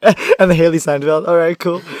 And the Haley Steinfeld. All right,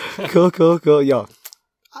 cool. Yo,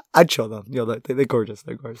 I'd show them. Yo, they're gorgeous.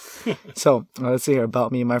 They're gorgeous. So, let's see here.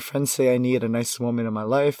 About me. My friends say I need a nice woman in my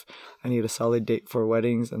life. I need a solid date for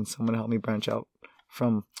weddings and someone to help me branch out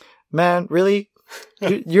from. Man, really?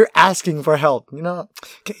 You're asking for help.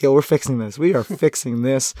 Okay, yo, we're fixing this. We are fixing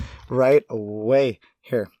this right away.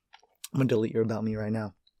 Here. I'm going to delete your about me right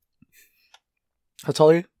now. How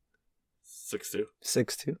tall are you? 6'2".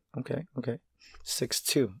 6'2". Okay.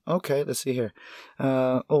 6'2". Okay, let's see here.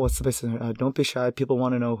 What's the basic? Don't be shy. People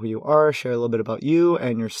want to know who you are. Share a little bit about you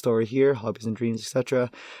and your story here, hobbies and dreams, etc.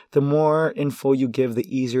 The more info you give, the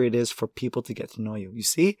easier it is for people to get to know you. You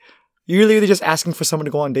see? You're literally just asking for someone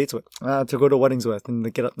to go on dates with, to go to weddings with, and to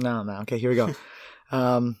get up. No. Okay, here we go.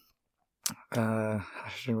 How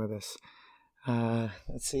should I do this?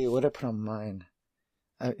 Let's see. What did I put on mine?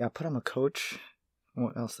 I put on a coach.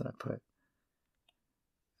 What else did I put?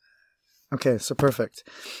 Okay, so perfect.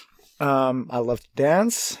 I love to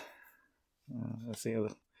dance. Let's see.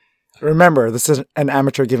 Remember, this is an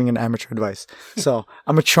amateur giving an amateur advice. So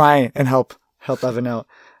I'm going to try and help Evan out.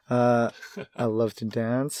 I love to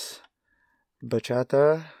dance.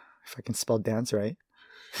 Bachata, if I can spell dance right.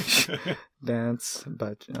 Dance,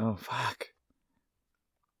 but oh fuck.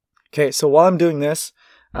 Okay, so while I'm doing this,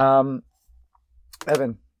 Evan,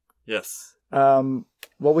 Yes.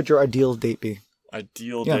 what would your ideal date be?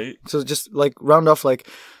 Ideal Yeah. date. So just like round off, like,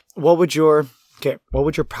 what would your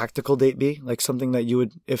practical date be? Like something that you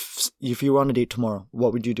would, if you were on a date tomorrow,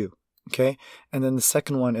 what would you do? Okay, and then the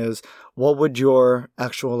second one is, what would your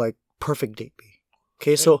actual like perfect date be?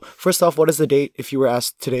 Okay, so first off, what is the date? If you were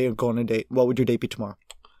asked today to go on a date, what would your date be tomorrow?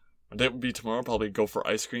 My date would be tomorrow. Probably go for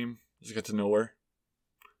ice cream. Just get to know her.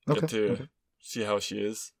 Get to see how she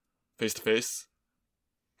is, face to face.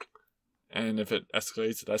 And if it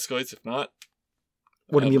escalates, it escalates. If not,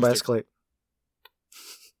 What do you mean by at least escalate?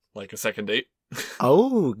 like a second date.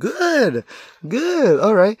 Oh, good. Good.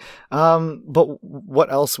 All right. But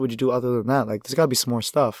what else would you do other than that? Like, there's got to be some more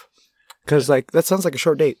stuff. Because, like, that sounds like a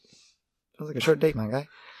short date. Sounds like a short date, my guy.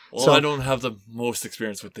 Well, So- I don't have the most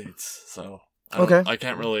experience with dates, so I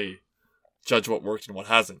can't really judge what worked and what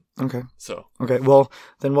hasn't. Okay. So Okay. Well,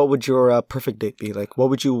 then what would your perfect date be? Like, what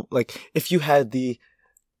would you, like, if you had the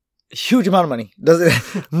huge amount of money?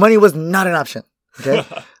 Money was not an option. Okay.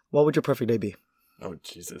 What would your perfect date be? oh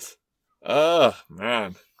Jesus,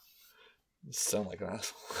 man, you sound like an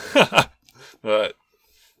asshole. But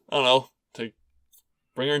I don't know.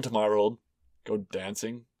 Bring her into my world. Go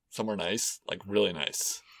dancing somewhere nice, like really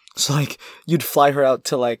nice. So, like, you'd fly her out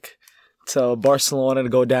to, like, to Barcelona to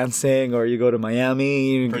go dancing, or you go to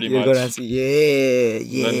Miami, Pretty you go much. dancing. Yeah.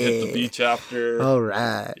 Yeah. Then hit the beach after. All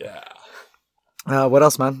right. Yeah, What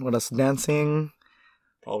else, man? What else? Dancing.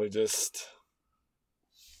 probably just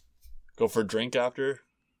go for a drink after.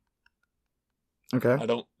 Okay. I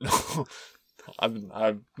don't know.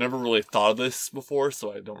 I've never really thought of this before,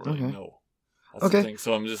 so I don't really Okay. know. That's Okay. the thing.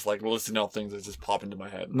 So I'm just like listing out things that just pop into my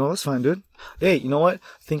head. No, that's fine, dude. Hey, you know what?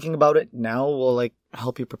 Thinking about it now will like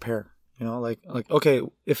help you prepare. You know, like okay,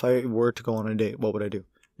 if I were to go on a date, what would I do?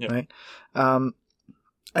 Yeah. Right.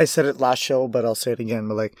 I said it last show, but I'll say it again.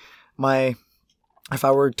 But like if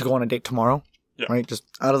I were to go on a date tomorrow, Yeah. right, just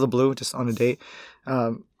out of the blue, just on a date,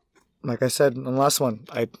 like I said in the last one,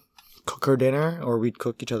 I'd cook her dinner, or we'd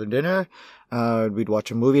cook each other dinner. We'd watch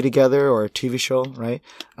a movie together or a TV show, right?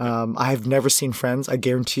 I've never seen Friends. I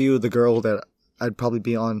guarantee you the girl that I'd probably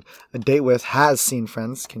be on a date with has seen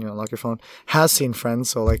Friends. Can you unlock your phone? Has seen Friends.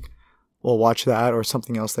 So like, we'll watch that or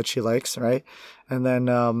something else that she likes, right? And then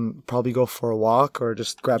probably go for a walk or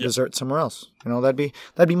just grab dessert somewhere else. You know, that'd be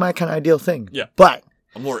my kind of ideal thing. Yeah. But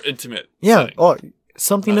A more intimate. yeah, setting. oh,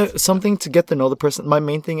 something to get to know the person. My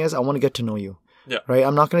main thing is I want to get to know you. Yeah. Right.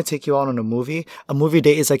 I'm not going to take you out on a movie. A movie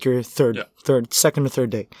date is like your second or third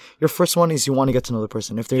date. Your first one is you want to get to know the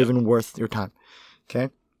person if they're even worth your time. Okay.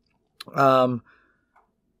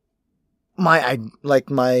 My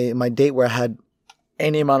date where I had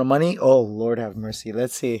any amount of money. Oh Lord have mercy.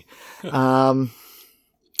 Let's see. I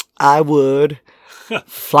would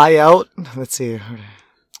fly out. Let's see.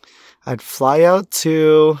 I'd fly out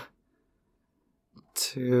to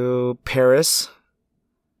Paris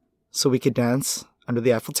so we could dance under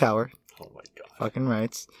the Eiffel Tower. Oh my god. Fucking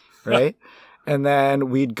rights. Right? And then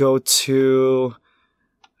we'd go to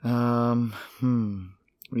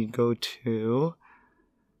we'd go to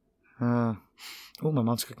oh, my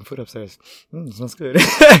mom's cooking food upstairs. Smells good.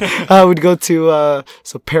 We'd go to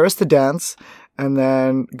so Paris to dance, and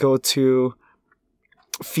then go to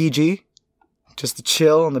Fiji just to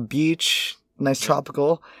chill on the beach, nice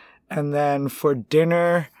tropical, and then for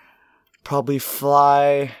dinner probably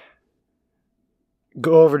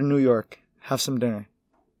go over to New York, have some dinner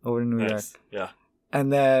over to New York, Nice. Yeah.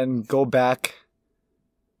 and then go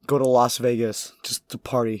to Las Vegas just to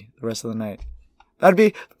party the rest of the night. That'd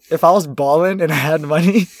be, if I was balling and I had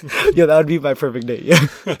money, yeah, that would be my perfect date. Yeah.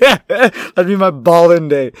 That'd be my balling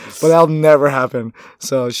date. But that'll never happen.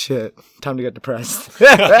 So shit. Time to get depressed.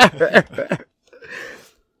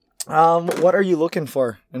 What are you looking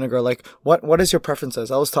for in a girl? Like, what is your preferences?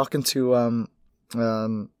 I was talking to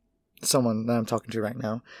someone that I'm talking to right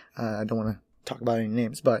now. I don't want to talk about any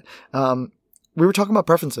names, but we were talking about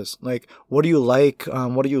preferences. Like, what do you like?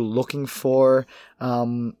 What are you looking for?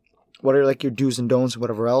 What are like your do's and don'ts,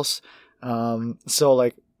 whatever else. So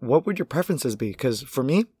like, what would your preferences be? Because for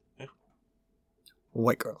me,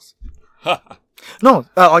 white girls. No,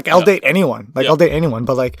 like I'll date anyone. Like I'll date anyone,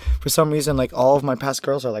 but like for some reason, like all of my past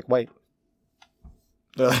girls are like white.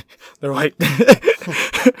 They're white.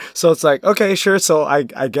 So it's like, okay, sure. So I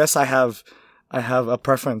guess I have a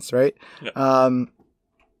preference, right? Yeah.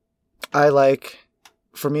 I like,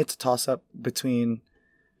 for me, it's a toss up between.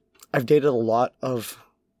 I've dated more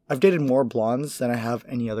blondes than I have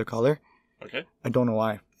any other color. Okay. I don't know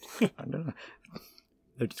why. I don't know.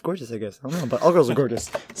 they're just gorgeous, I guess. I don't know, but all girls are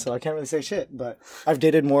gorgeous, so I can't really say shit. But I've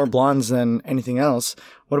dated more blondes than anything else.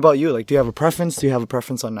 What about you? Like, do you have a preference? Do you have a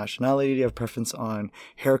preference on nationality? Do you have a preference on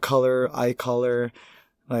hair color, eye color?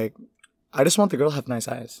 Like, I just want the girl to have nice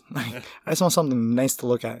eyes. Like, I just want something nice to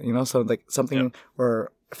look at, you know? So, like, something where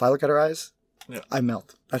if I look at her eyes, I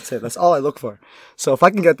melt. That's it. That's all I look for. So, if I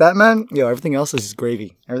can get that, man, everything else is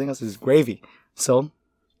gravy. Everything else is gravy. So,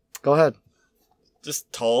 go ahead.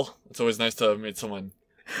 Just tall. It's always nice to meet someone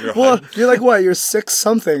your Well, height. you're like, what? You're 6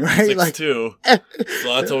 something, right? 6'2". Like,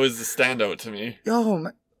 So that's always the standout to me. yo,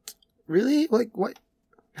 man, really? Like, what?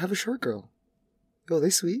 Have a short girl. Yo,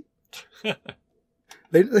 they sweet.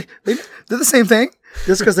 They're the same thing,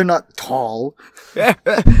 just because they're not tall.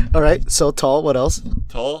 All right, so tall. What else?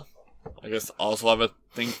 Tall. I guess also have a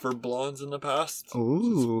thing for blondes in the past.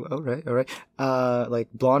 Ooh, all right. Like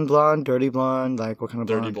blonde, dirty blonde. Like what kind of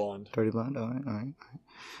blonde? Dirty blonde. Dirty blonde. All right.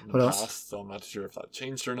 In What the else? past, so I'm not sure if that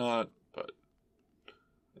changed or not, but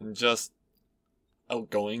and just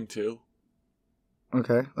outgoing too.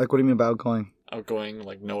 Okay. Like, what do you mean by outgoing? Outgoing,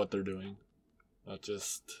 like know what they're doing, not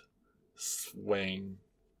just swaying,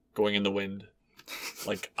 going in the wind,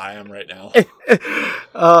 like I am right now.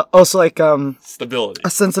 Also, like Stability. a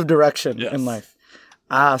sense of direction Yes. in life.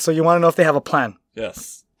 So you want to know if they have a plan?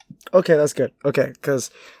 Yes. Okay, that's good. Okay, because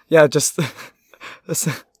just that's,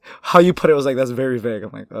 how you put it was like that's very vague.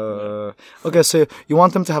 I'm like, okay, so you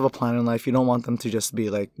want them to have a plan in life. You don't want them to just be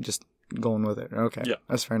like just going with it. Okay, Yeah.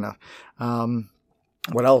 that's fair enough.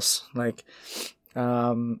 What else? Like,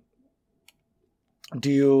 would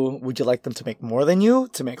you like them to make more than you?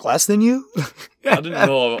 To make less than you? I didn't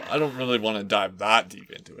know. I don't really want to dive that deep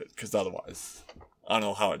into it because otherwise, I don't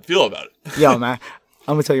know how I'd feel about it. Yo, man,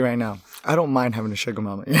 I'm gonna tell you right now. I don't mind having a sugar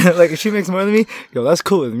mama. Like if she makes more than me, yo, that's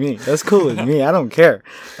cool with me. That's cool with me. I don't care.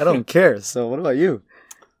 So what about you?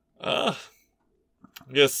 I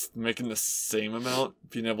guess making the same amount,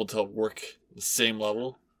 being able to work the same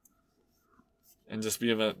level, and just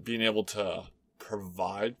being able to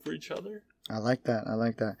provide for each other. I like that.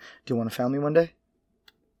 Do you want a family one day?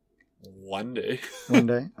 One day. One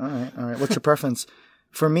day. All right. What's your preference?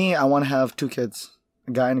 For me, I want to have 2 kids,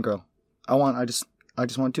 a guy and a girl. I just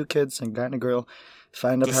want 2 kids, a guy and a girl. If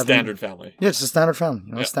I end up The having standard family. yeah, it's a standard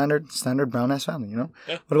family, Yeah. standard brown ass family, Yeah.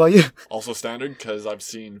 What about you? Also standard because I've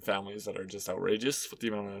seen families that are just outrageous with the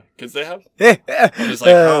amount of kids they have. Yeah. I'm just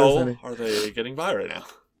like, how are they getting by right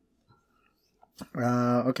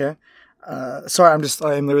now? Okay. Sorry, I'm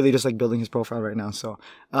literally just like building his profile right now. So,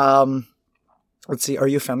 let's see. Are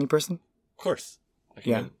you a family person? Of course.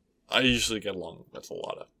 I usually get along with a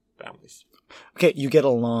lot of families. Okay, you get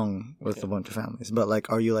along with a bunch of families, but like,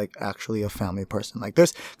 are you like actually a family person? Like,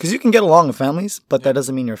 because you can get along with families, but that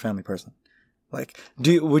doesn't mean you're a family person. Like,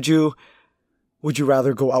 would you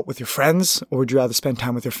rather go out with your friends, or would you rather spend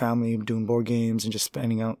time with your family doing board games and just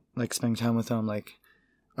spending time with them? Like,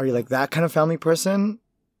 are you like that kind of family person?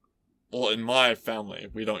 Well, in my family,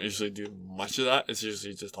 we don't usually do much of that. It's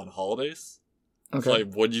usually just on holidays. Okay. So I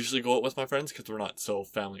would usually go out with my friends because we're not so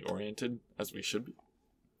family oriented as we should be.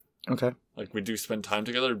 Okay. Like, we do spend time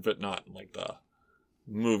together, but not like the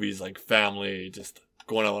movies, like family, just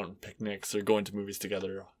going out on picnics or going to movies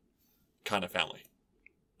together kind of family.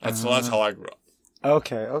 So that's how I grew up.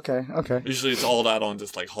 Okay. Usually it's all that on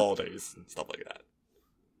just like holidays and stuff like that.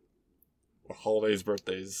 Or holidays,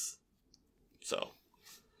 birthdays. So.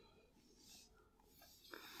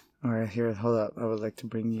 All right, here, hold up. I would like to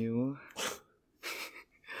bring you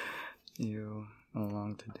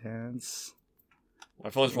along to dance. My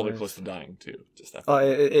phone's probably close to dying too. Just Oh, it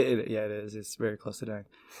is. It's very close to dying.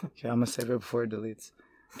 Okay, I'm gonna save it before it deletes.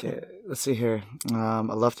 Okay, let's see here. I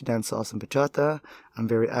love to dance salsa and bachata. I'm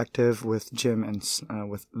very active with gym and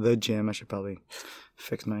with the gym. I should probably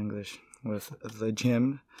fix my English with the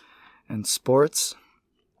gym and sports.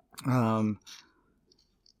 Do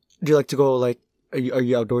you like to go like? Are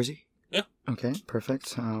you outdoorsy? Yeah. Okay,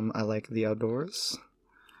 perfect. I like the outdoors.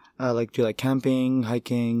 Do you like camping,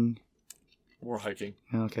 hiking? More hiking.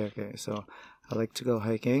 Okay. So I like to go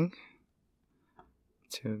hiking.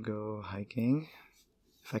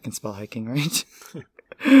 If I can spell hiking right.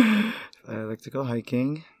 I like to go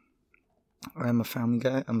hiking. I'm a family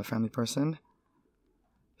guy. I'm a family person.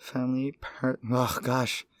 Oh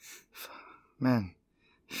gosh, man,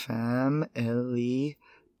 family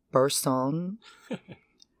person.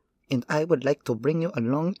 And I would like to bring you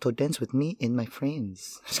along to dance with me and my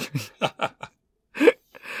friends.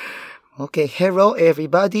 Okay, hello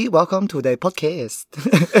everybody. Welcome to the podcast.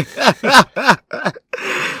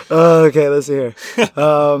 Okay, let's see here.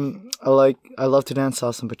 I love to dance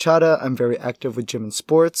salsa and bachata. I'm very active with gym and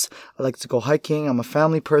sports. I like to go hiking. I'm a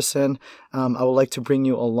family person. I would like to bring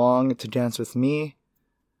you along to dance with me.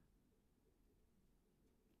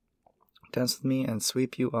 Dance with me and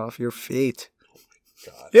sweep you off your feet.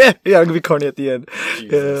 God. Yeah, I'm gonna be corny at the end.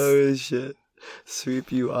 Jesus. Yeah, shit.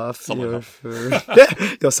 Sweep you off Someone your help.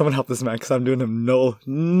 feet. Yo, someone help this man because I'm doing him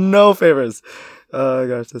no favors. Oh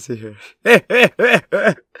gosh, let's see here.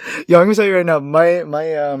 Yo, I'm gonna tell you right now,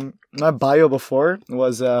 my bio before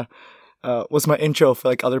was my intro for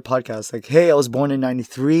like other podcasts. Like, hey, I was born in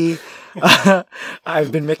 '93.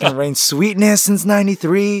 I've been making rain sweetness since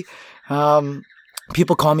 '93.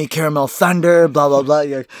 People call me Caramel Thunder, blah, blah, blah.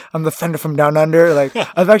 Like, I'm the Thunder from Down Under. Like,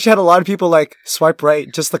 I've actually had a lot of people like swipe right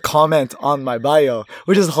just to comment on my bio,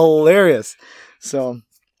 which is hilarious. So,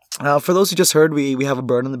 for those who just heard, we have a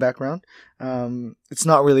bird in the background. It's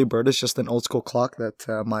not really a bird. It's just an old school clock that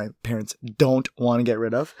my parents don't want to get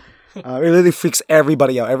rid of. It really freaks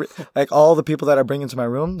everybody out. Like all the people that I bring into my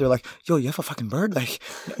room, they're like, "Yo, you have a fucking bird?" Like,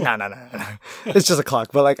 no. It's just a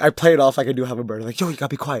clock. But like, I play it off like I do have a bird. Like, yo, you gotta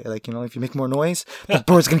be quiet. Like, you know, if you make more noise, the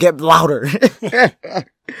bird's gonna get louder.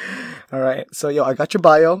 All right. So, yo, I got your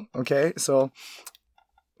bio. Okay. So,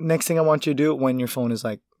 next thing I want you to do when your phone is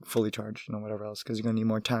like fully charged, you know, whatever else, because you're gonna need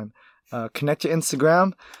more time. Connect your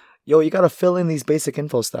Instagram. Yo, you gotta fill in these basic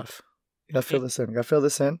info stuff. You gotta fill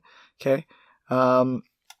this in. Okay.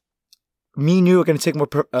 Me and you are gonna take more.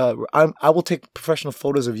 I will take professional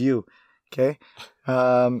photos of you, okay?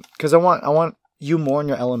 Because I want you more in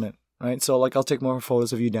your element, right? So like, I'll take more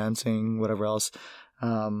photos of you dancing, whatever else,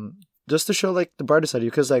 just to show like the brighter side of you.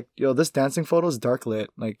 Because like, yo, this dancing photo is dark lit.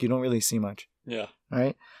 Like, you don't really see much. Yeah.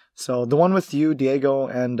 Right. So the one with you, Diego,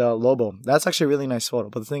 and Lobo, that's actually a really nice photo.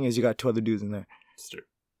 But the thing is, you got two other dudes in there. It's true.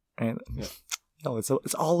 Right. Yeah. No, it's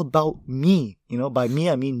all about me, you know. By me,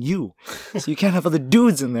 I mean you. So you can't have other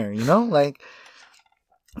dudes in there, you know. Like,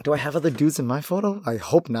 do I have other dudes in my photo? I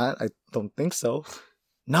hope not. I don't think so.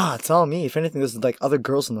 Nah, it's all me. If anything, there's like other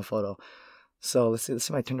girls in the photo. So let's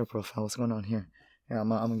see my Tinder profile. What's going on here? Yeah, I'm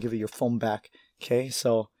gonna give you your phone back. Okay,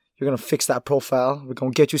 so you're gonna fix that profile. We're gonna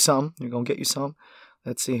get you some.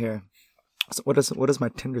 Let's see here. So what does my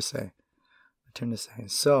Tinder say?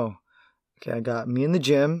 So, okay, I got me in the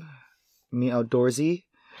gym. Me outdoorsy,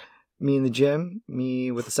 me in the gym,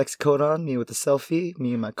 me with a sexy coat on, me with a selfie,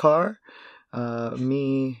 me in my car,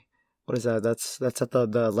 me, what is that? That's at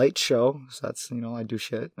the light show. So that's, you know, I do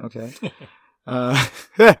shit. Okay.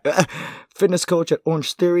 Fitness coach at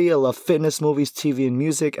Orange Theory. I love fitness, movies, TV, and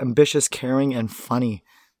music. Ambitious, caring, and funny.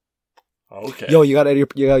 Okay. Yo, you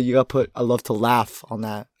gotta put I love to laugh on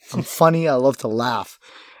that. I'm funny. I love to laugh.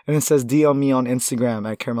 And it says DM me on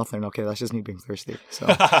Instagram at Caramel Thunder. Okay, that's just me being thirsty. So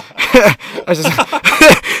that's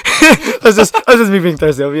just me being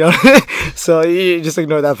thirsty. I'll be honest. So you just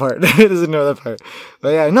ignore that part. Just ignore that part. But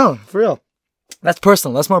yeah, no, for real. That's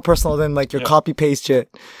personal. That's more personal than like your copy paste shit.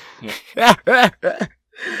 Yeah.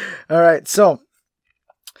 All right, so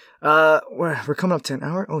we're coming up to an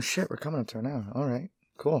hour. Oh shit, we're coming up to an hour. All right,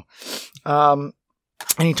 cool.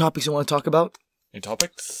 Any topics you want to talk about? Any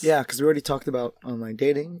topics? Yeah, because we already talked about online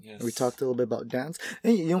dating. Yes. We talked a little bit about dance.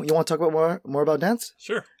 Hey, you want to talk about more about dance?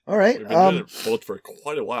 Sure. All right. We've been doing it both for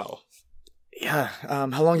quite a while. Yeah.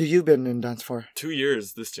 How long have you been in dance for? 2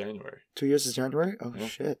 years this January. 2 years is January? Oh, Yeah.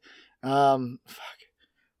 shit. Fuck.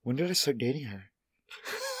 When did I start dating her?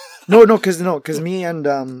 No, because me and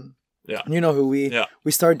Yeah. you know who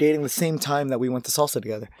we started dating the same time that we went to salsa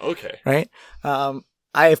together. Okay. Right?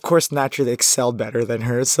 I of course naturally excelled better than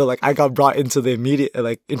her, so like I got brought into the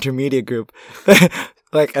intermediate group.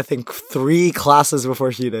 Like I think 3 classes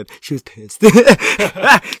before she did. She was pissed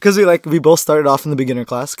because we both started off in the beginner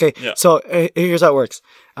class. Okay, Yeah. so here's how it works.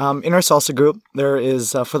 In our salsa group, there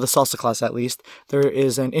is for the salsa class at least, there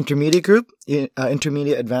is an intermediate group,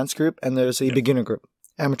 intermediate advanced group, and there's a beginner group.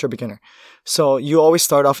 Amateur beginner. So you always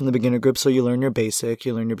start off in the beginner group, so you learn your basic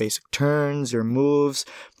turns, your moves,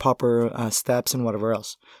 proper steps, and whatever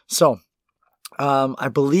else. So I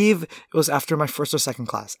believe it was after my first or second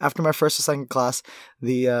class. After my first or second class,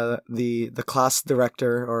 the class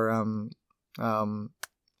director or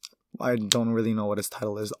I don't really know what his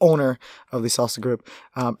title is, owner of the salsa group,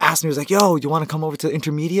 asked me, he was like, yo, you want to come over to the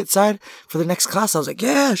intermediate side for the next class? I was like,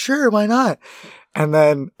 yeah, sure, why not? And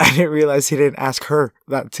then I didn't realize he didn't ask her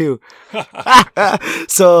that too.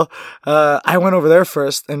 So I went over there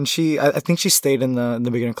first, and I think she stayed in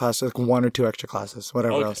the beginner class, like 1 or 2 extra classes,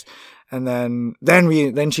 whatever else. And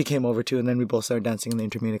then she came over too, and then we both started dancing in the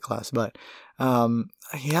intermediate class. But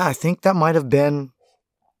yeah, I think that might have been,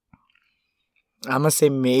 I'm gonna say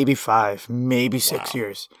maybe 5, maybe 6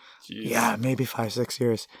 years. Jeez. Yeah, maybe 5-6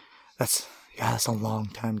 years. That's a long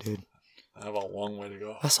time, dude. I have a long way to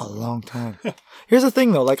go. That's a long time. Here's the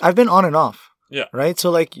thing though, like I've been on and off. Yeah. Right? So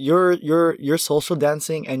like your social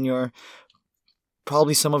dancing and your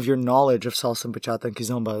probably some of your knowledge of salsa and bachata and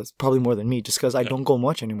kizomba is probably more than me just because I don't go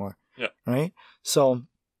much anymore. Yeah. Right? So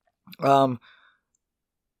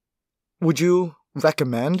would you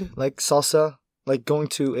recommend like salsa, like going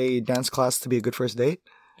to a dance class to be a good first date?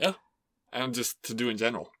 Yeah. And just to do in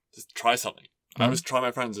general. Just try something. I always try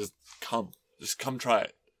my friends, just come try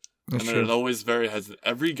it. That's and true. they're always very hesitant.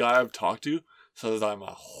 Every guy I've talked to says I'm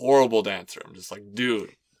a horrible dancer. I'm just like,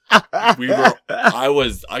 dude, I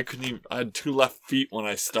couldn't even, I had 2 left feet when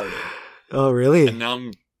I started. Oh, really? And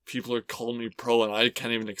now people are calling me pro and I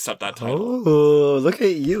can't even accept that title. Oh, look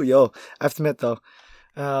at you, yo! I have to admit though,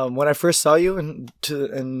 when I first saw you and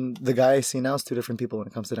the guy I see now is 2 different people when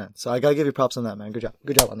it comes to dance. So I gotta give you props on that, man. Good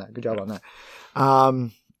job on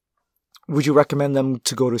that. Would you recommend them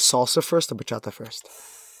to go to salsa first or bachata first?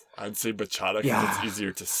 I'd say bachata because Yeah. it's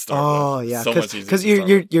easier to start Oh with. yeah, So much easier. because to start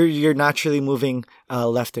with. you're naturally moving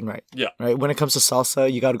left and right. Yeah. Right. When it comes to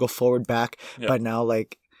salsa, you got to go forward, back. Yeah. But now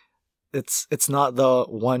like, it's not the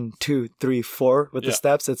 1, 2, 3, 4 with the Yeah.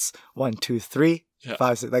 steps. It's 1, 2, 3, Yeah.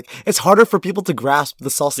 5, 6. Like it's harder for people to grasp the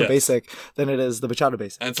salsa Yes. basic than it is the bachata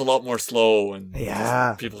basic. And it's a lot more slow and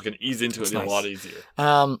Yeah. people can ease into It's it a nice. lot easier.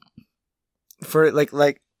 For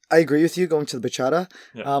like I agree with you going to the bachata.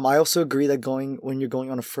 Yeah. I also agree that when you're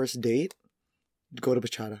going on a first date, go to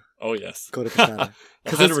bachata. Oh, yes. Go to bachata.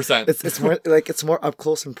 'Cause 100%. It's more like it's more up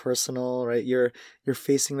close and personal, right? You're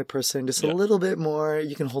facing the person just a Yeah. little bit more.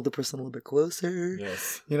 You can hold the person a little bit closer.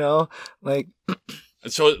 Yes. You know, like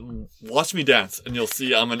Watch me dance and you'll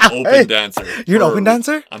see I'm an Hey, open dancer. you're an open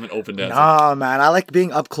dancer. I'm an open dancer. Nah, man, I like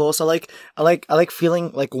being up close. I like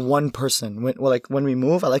feeling like one person. When we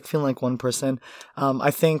move, I like feeling like one person. I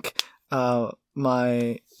think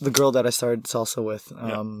the girl that I started salsa with,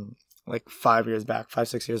 like 5 years back,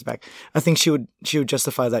 5-6 years back, I think she would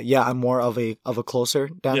justify that. Yeah, I'm more of a closer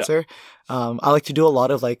dancer. I like to do a lot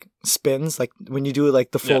of like spins, like when you do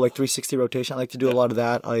like the full like 360 rotation. I like to do a lot of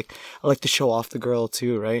that. I like to show off the girl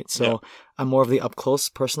too, right? So I'm more of the up close,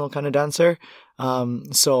 personal kind of dancer.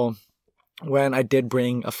 So when I did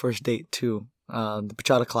bring a first date to the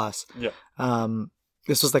bachata class,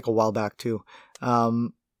 this was like a while back too.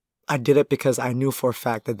 I did it because I knew for a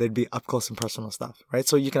fact that there'd be up close and personal stuff, right?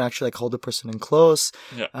 So you can actually like hold the person in close.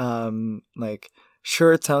 Like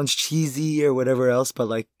sure, it sounds cheesy or whatever else, but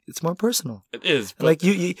like it's more personal. It is. But Like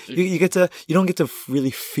you don't get to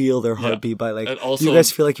really feel their heartbeat, but like And also- you guys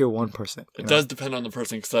feel like you're one person. it does depend on the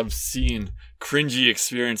person because I've seen cringy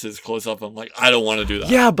experiences close up. I'm like, I don't want to do that.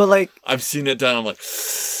 Yeah, but like I've seen it done. I'm like,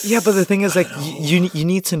 yeah, but the thing is like you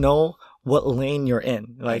need to know what lane you're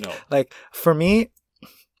in. know. Like for me,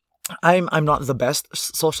 I'm not the best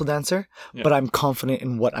social dancer, but I'm confident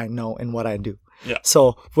in what I know and what I do. Yeah.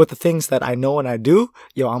 So with the things that I know and I do,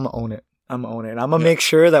 yo, I'm gonna own it. And I'm gonna make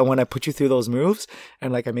sure that when I put you through those moves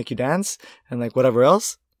and like I make you dance and like whatever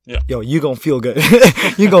else, yo, you gonna feel good.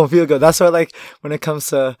 You gonna feel good. That's why like when it comes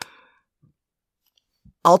to,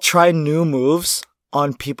 I'll try new moves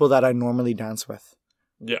on people that I normally dance with.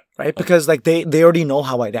 yeah, Right? Because like they already know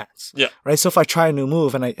how I dance. Yeah. Right? So if I try a new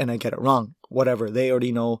move and I get it wrong, whatever, they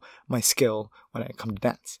already know my skill when I come to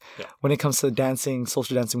dance. Yeah. When it comes to dancing,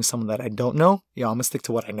 social dancing with someone that I don't know, I'm gonna stick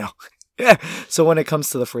to what I know. Yeah. So when it comes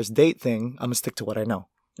to the first date thing, I'm gonna stick to what I know.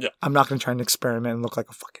 Yeah. I'm not gonna try and experiment and look like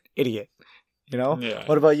a fucking idiot. You know? Yeah.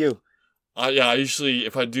 What about you? I usually,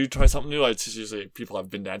 if I do try something new, it's just usually people I've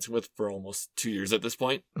been dancing with for almost 2 years at this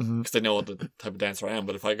point Mm-hmm. because they know the type of dancer I am.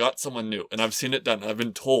 But if I got someone new and I've seen it done, I've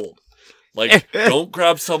been told, like, don't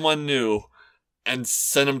grab someone new and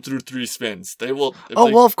send them through 3 spins. They will.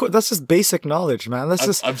 Well, of course, that's just basic knowledge, man. That's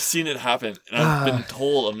just. I've seen it happen, and I've been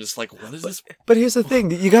told. I'm just like, what is this? But here's the thing: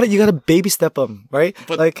 you gotta baby step them, right?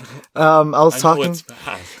 But like, I was I know talking. it's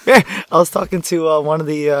bad. I was talking to one of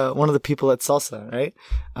the people at Salsa, right?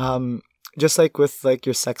 Just like with like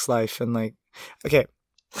your sex life and like, okay,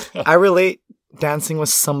 I relate dancing with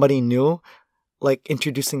somebody new, like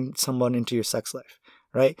introducing someone into your sex life,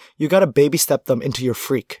 right? You gotta baby step them into your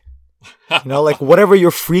freak. You know, like whatever your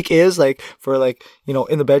freak is, like for like, you know,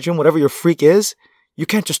 in the bedroom, whatever your freak is, you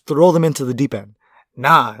can't just throw them into the deep end.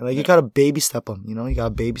 Nah, like you gotta baby step them. You know, you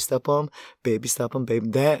gotta baby step them, baby step them, baby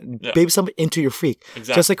Yeah. baby step 'em into your freak.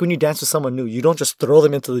 Exactly. Just like when you dance with someone new, you don't just throw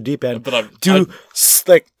them into the deep end. But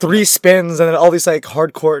Like 3 spins and then all these like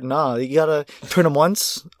hardcore. Nah, you gotta turn them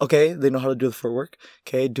once. Okay, they know how to do the footwork.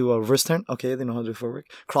 Okay, do a wrist turn. Okay, they know how to do footwork.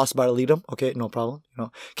 Crossbar lead them. Okay, no problem. You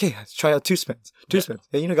know. Okay, let's try out 2 spins. 2 spins.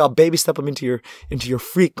 Yeah, you know, gotta baby step them into your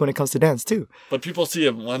freak when it comes to dance too. But people see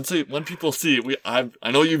it when people see it.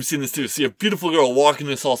 I know you've seen this too. See a beautiful girl walking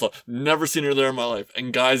in salsa, never seen her there in my life,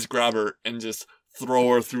 and guys grab her and just throw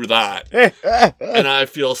her through that. And I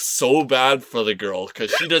feel so bad for the girl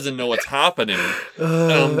because she doesn't know what's happening.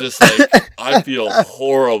 And I'm just like, I feel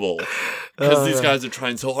horrible because these guys are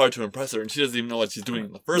trying so hard to impress her, and she doesn't even know what she's doing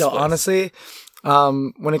in the first place. Honestly,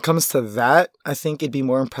 when it comes to that, I think it'd be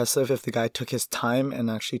more impressive if the guy took his time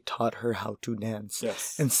and actually taught her how to dance.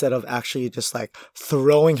 Yes. Instead of actually just like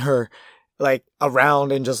throwing her like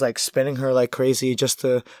around and just like spinning her like crazy just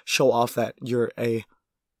to show off that you're a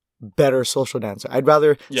better social dancer. I'd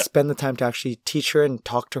rather spend the time to actually teach her and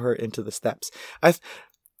talk to her into the steps.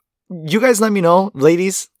 You guys let me know,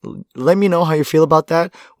 ladies, let me know how you feel about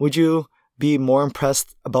that. Would you be more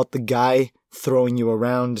impressed about the guy throwing you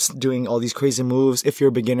around, just doing all these crazy moves if you're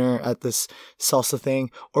a beginner at this salsa thing?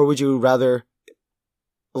 Or would you rather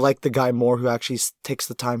like the guy more who actually takes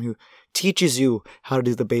the time, who teaches you how to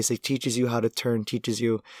do the basic, teaches you how to turn,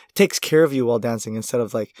 takes care of you while dancing instead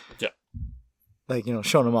of like, like, you know,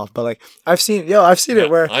 showing them off. But like, I've seen it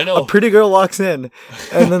where I know. a pretty girl walks in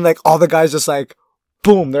and then like all the guys just like,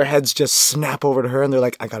 boom, their heads just snap over to her and they're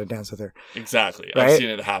like, I gotta dance with her. Exactly. Right? I've seen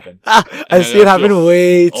it happen. I see it happen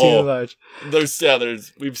way too much.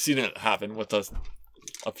 We've seen it happen with us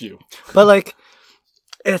a few. But like,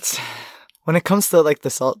 it's when it comes to like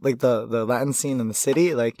the Latin scene in the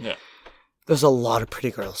city, like there's a lot of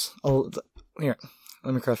pretty girls. Oh, here,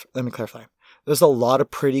 let me clarify. There's a lot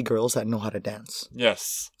of pretty girls that know how to dance.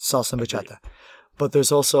 Yes. Salsa and bachata. But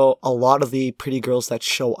there's also a lot of the pretty girls that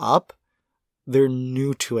show up. They're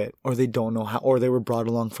new to it, or they don't know how, or they were brought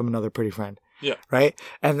along from another pretty friend. Yeah. Right?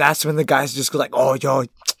 And that's when the guys just go like, oh, yo,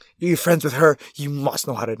 you're friends with her. You must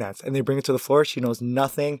know how to dance. And they bring her to the floor. She knows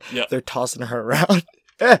nothing. Yeah. They're tossing her around.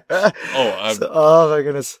 Oh my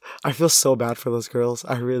goodness. I feel so bad for those girls.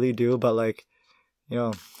 I really do. But like, you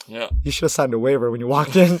know, you should have signed a waiver when you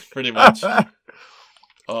walked in. Pretty much.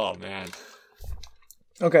 Oh man.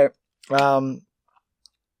 Okay.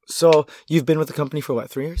 So you've been with the company for what,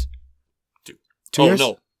 3 years? 2 years?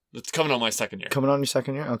 No. It's coming on my second year. Coming on your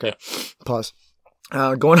second year? Okay. Yeah. Pause.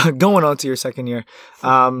 Going on to your second year.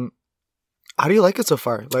 How do you like it so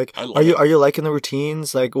far? Like, are you liking the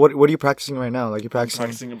routines? Like, what are you practicing right now? Like, you're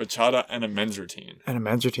practicing a bachata and a men's routine. And a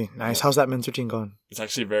men's routine. Nice. How's that men's routine going? It's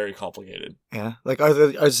actually very complicated. Yeah. Like,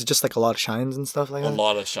 is it just like a lot of shines and stuff like that? A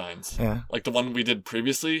lot of shines. Yeah. Like the one we did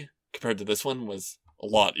previously compared to this one was a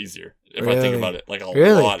lot easier. If Really? I think about it, like a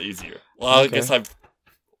lot easier. Well, Okay. I guess I've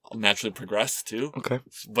naturally progressed too. Okay.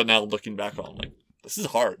 But now looking back on, like, this is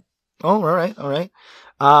hard. Oh, all right.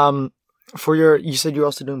 You said you're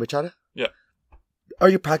also doing bachata? Yeah. Are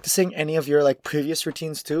you practicing any of your like previous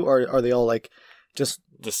routines too, or are they all like just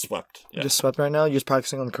swept? Yeah. just swept right now? You're just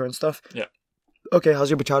practicing on the current stuff? Yeah. Okay, how's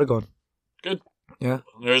your bachata going? Good. Yeah.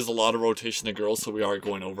 There's a lot of rotation of girls, so we are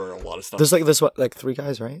going over a lot of stuff. There's like 3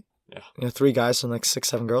 guys, right? Yeah. Yeah, 3 guys and like 6,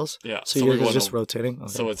 7 girls. Yeah. So we're you're going just over- rotating.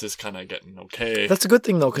 Okay. So it's just kind of getting okay. That's a good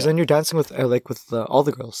thing though, because Yeah. then you're dancing with all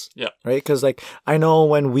the girls. Yeah. Right? Because like I know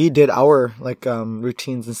when we did our like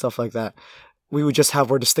routines and stuff like that, we would just have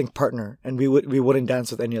our distinct partner, and we wouldn't dance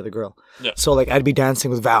with any other girl. Yeah. So like I'd be dancing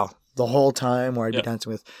with Val the whole time, or I'd Yeah. be dancing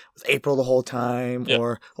with April the whole time, Yeah.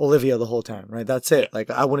 or Olivia the whole time. Right? That's it. Yeah. Like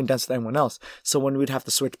I wouldn't dance with anyone else. So when we'd have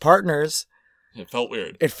to switch partners, It felt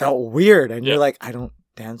weird. it felt weird, and Yeah. you're like, I don't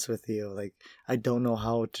dance with you. Like I don't know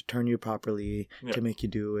how to turn you properly Yeah. to make you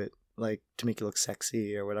do it, like to make you look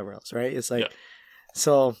sexy or whatever else, right? It's like, Yeah.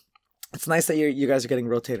 so it's nice that you guys are getting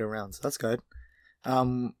rotated around. So that's good.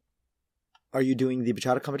 Are you doing the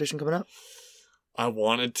bachata competition coming up? I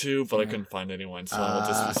wanted to, but I Yeah. couldn't find anyone, so I'll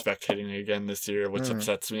just be spectating again this year, which Alright.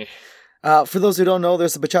 upsets me. For those who don't know,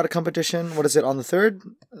 there's the bachata competition. What is it, on the 3rd?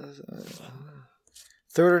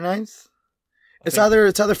 3rd or 9th? It's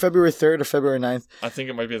either February 3rd or February 9th. I think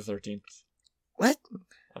it might be the 13th. What?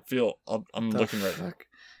 I'm The looking right now. fuck?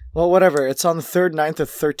 Well, whatever. It's on the 3rd, 9th, or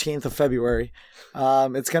 13th of February.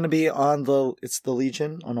 It's going to be on the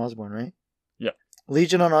Legion on Osborne, right? Yeah.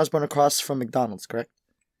 Legion on Osborne across from McDonald's, correct?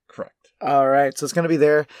 Correct. All right. So it's going to be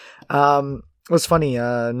there. It was funny.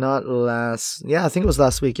 Not last. Yeah, I think it was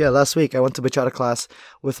last week. Yeah, last week I went to bachata class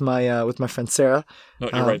with my friend Sarah. No,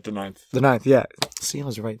 you're right. The 9th. The 9th. Yeah. See, I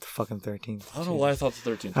was right. The fucking 13th. I don't know why I thought the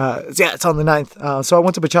 13th. Yeah, it's on the 9th. So I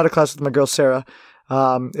went to bachata class with my girl Sarah.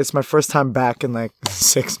 It's my first time back in like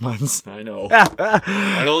 6 months. I know.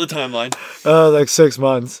 I know the timeline. Like 6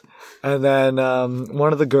 months. And then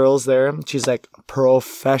one of the girls there, she's like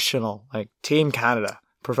professional, like Team Canada,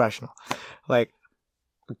 professional, like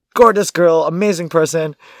gorgeous girl, amazing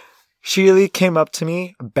person. She really came up to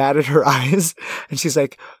me, batted her eyes, and she's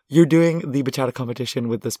like, "You're doing the bachata competition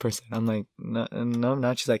with this person." I'm like, "No, I'm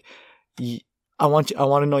not." She's like, I want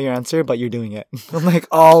to know your answer, but you're doing it." I'm like,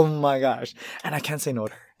 "Oh my gosh!" And I can't say no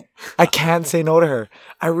to her. I can't say no to her.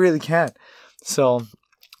 I really can't. So.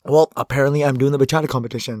 Well, apparently I'm doing the bachata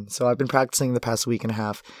competition. So I've been practicing the past week and a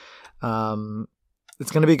half.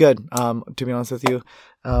 It's going to be good, to be honest with you.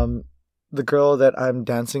 The girl that I'm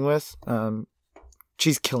dancing with,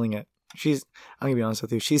 she's killing it. I'm going to be honest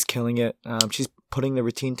with you. She's killing it. She's putting the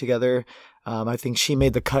routine together. I think she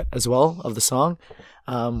made the cut as well of the song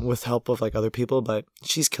with help of like other people. But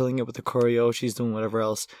she's killing it with the choreo. She's doing whatever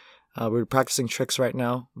else. We're practicing tricks right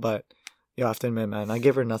now. But you have to admit, man, I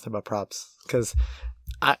give her nothing but props. Because...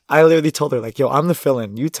 I literally told her like, "Yo, I'm the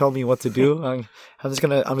fill-in. You tell me what to do. I'm just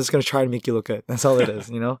gonna try to make you look good. That's all it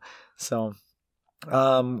is, you know." So,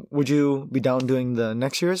 would you be down doing the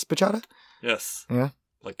next year's bachata? Yes. Yeah.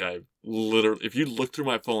 Like I literally, if you look through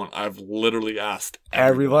my phone, I've literally asked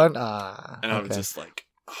Everyone. and I was just like,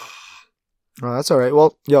 "Oh, that's all right."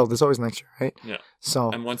 Well, yo, there's always next year, right? Yeah.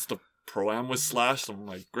 So. And once the pro-am was slashed, I'm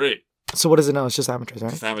like, great. So what is it now? It's just amateurs,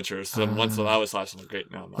 right? It's amateurs. So once that was slashed, I'm like,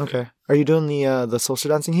 great. Now I'm not Okay. good. Are you doing the social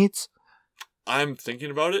dancing heats? I'm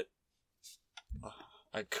thinking about it.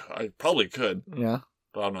 I probably could, Yeah.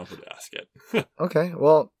 but I don't know who to ask yet. Okay.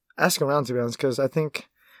 Well, ask around to be honest, because I think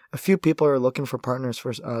a few people are looking for partners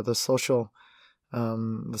for the social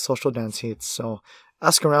dance heats. So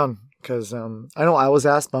ask around, because I know I was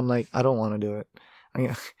asked, but I'm like, I don't want to do it.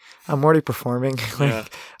 I'm already performing. Yeah,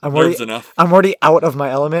 I'm nerves enough. I'm already out of my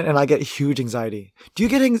element, and I get huge anxiety. Do you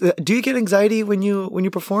get anxiety when you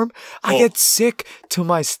perform? I get sick to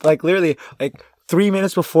my like literally like 3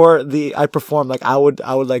 minutes before I perform. Like I would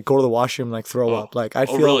like go to the washroom, like throw up. Like I'd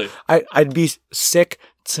feel really? I'd be sick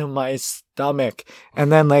to my stomach, and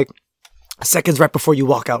then like seconds right before you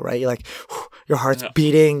walk out, right? You're like your heart's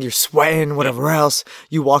beating, you're sweating, whatever else.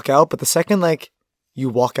 You walk out, but the second like you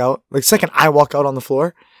walk out, like second I walk out on the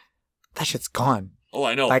floor, that shit's gone. Oh,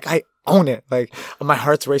 I know. Like I own it. Like my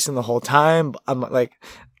heart's racing the whole time. I'm like,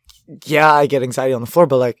 yeah, I get anxiety on the floor,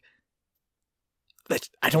 but like,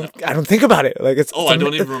 I don't think about it. Like it's. I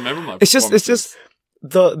don't even remember my. It's just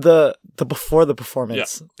the before the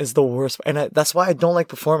performance is the worst, and that's why I don't like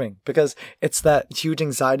performing, because it's that huge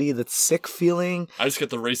anxiety, that sick feeling. I just get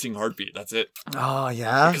the racing heartbeat. That's it. Oh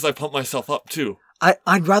yeah. Because I pump myself up too.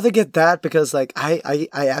 I'd rather get that, because like I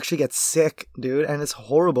actually get sick, dude, and it's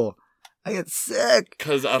horrible. I get sick.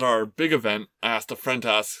 Because at our big event, I asked a friend to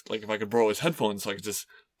ask like if I could borrow his headphones so I could just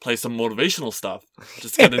play some motivational stuff.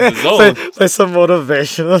 Just get in the zone. play some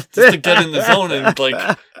motivational. Just to get in the zone and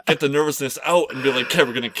like get the nervousness out and be like, okay,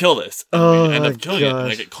 we're gonna kill this. And we end up killing it,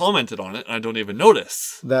 and I get commented on it and I don't even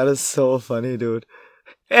notice. That is so funny, dude.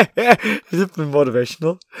 Has it been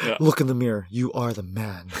motivational? Yeah. Look in the mirror. You are the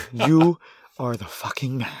man. You are the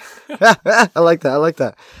fucking man. I like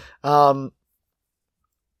that.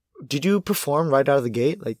 Did you perform right out of the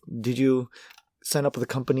gate? Like, did you sign up with a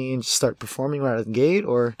company and just start performing right out of the gate,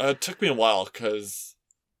 or? It took me a while, because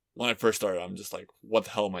when I first started, I'm just like, what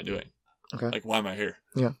the hell am I doing? Okay. Like, why am I here?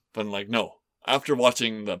 Yeah. But I'm like, no. After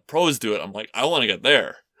watching the pros do it, I'm like, I want to get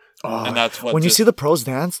there. Oh, and that's what. When you see the pros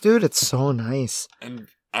dance, dude, it's so nice. And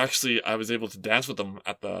actually, I was able to dance with them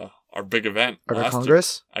at our big event At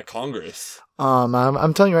Congress. At Congress.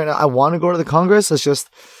 I'm telling you right now, I want to go to the Congress. It's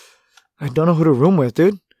just I don't know who to room with,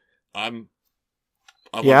 dude.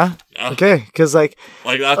 Yeah. Okay, because like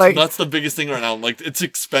that's the biggest thing right now. Like, it's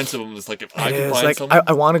expensive. I'm just like, if I can find someone,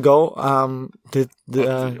 I want to go. That's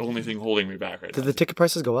the only thing holding me back right now. Did the ticket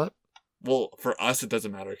prices go up? Well, for us, it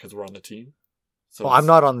doesn't matter because we're on the team. So I'm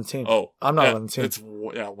not on the team. Oh, I'm not on the team. It's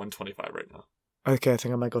 $125 right now. Okay, I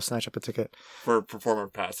think I might go snatch up a ticket. For Performer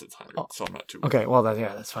Pass, it's $100, so I'm not too worried. Okay, well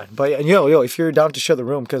that's fine. But yo, if you're down to share the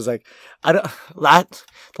room, because like the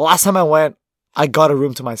last time I went, I got a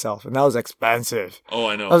room to myself, and that was expensive. Oh,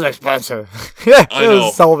 I know. That was expensive. Yeah, I know.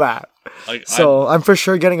 was so bad. Like, so I'm for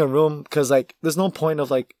sure getting a room, because like there's no point of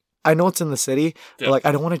like, I know it's in the city, but like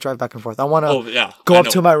I don't want to drive back and forth. I want to go up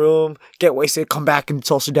to my room, get wasted, come back and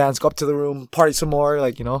social dance, go up to the room, party some more,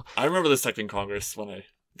 like, you know. I remember the second Congress when I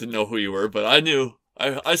didn't know who you were, but I knew.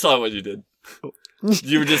 I saw what you did.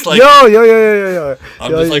 You were just like, yo. I'm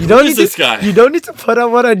Yo, just like, you who don't is need this to, guy? You don't need to put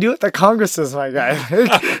up what I do at the congresses, my guy.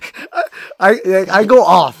 I go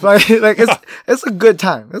off. Like it's a good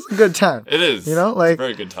time. It's a good time. It is. You know, It's like a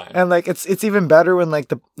very good time. and like it's even better when like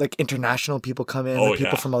the international people come in, Oh, like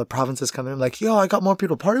people yeah. from other provinces come in. Like, yo, I got more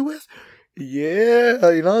people to party with. Yeah,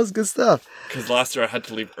 you know, it's good stuff. Because last year I had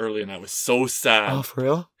to leave early and I was so sad. Oh, for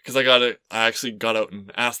real? Because I actually got out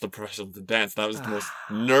and asked the professionals to dance. That was the most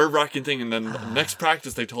nerve-wracking thing. And then the next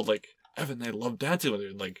practice, they told, like, Evan, they love dancing with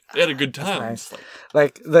you. Like, they had a good time. nice. It's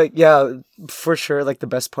like, Like yeah, for sure. Like the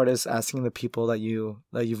best part is asking the people that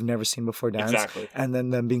you've never seen before dance, Exactly. and then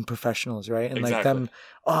them being professionals, right? And like Exactly. them,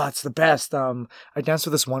 oh, it's the best. I danced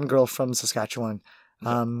with this one girl from Saskatchewan.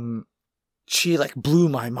 She like blew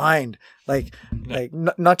my mind, like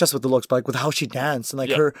not just with the looks, but like with how she danced and like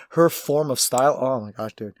Yeah. her form of style. Oh my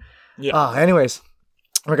gosh, dude. Yeah. Anyways,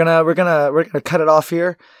 we're gonna cut it off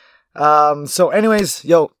here. So anyways,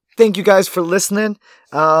 yo, thank you guys for listening.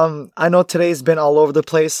 I know today's been all over the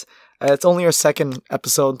place. It's only our second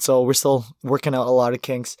episode, so we're still working out a lot of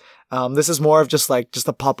kinks. This is more of just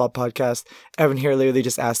a pop-up podcast. Evan here literally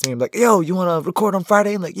just asked me, I'm like, yo, you want to record on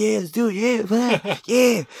Friday? I'm like, yeah, let's do it. Yeah,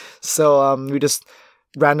 yeah. So we just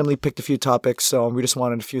randomly picked a few topics. So we just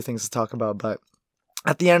wanted a few things to talk about. But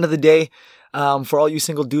at the end of the day, for all you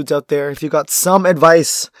single dudes out there, if you got some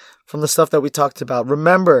advice from the stuff that we talked about,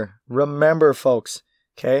 remember, folks,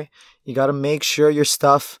 okay? You got to make sure your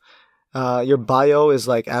stuff, your bio is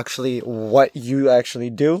like actually what you actually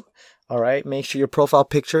do. All right. Make sure your profile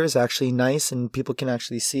picture is actually nice and people can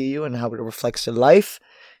actually see you and how it reflects your life.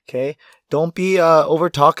 Okay. Don't be over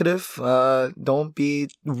talkative. Don't be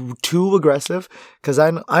too aggressive, because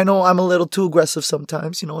I know I'm a little too aggressive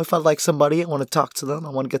sometimes. You know, if I like somebody, I want to talk to them. I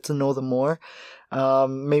want to get to know them more.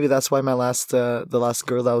 Maybe that's why the last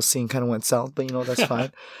girl that I was seeing kind of went south, but you know, that's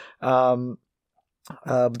fine.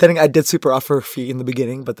 But then I did super off her feet in the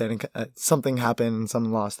beginning, but then something happened and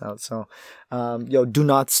something lost out. So, yo, do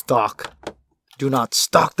not stalk. Do not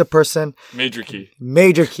stalk the person. Major key.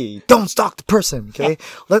 Major key. Don't stalk the person. Okay.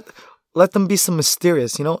 Let them be some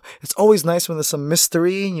mysterious. You know, it's always nice when there's some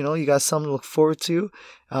mystery. You know, you got something to look forward to.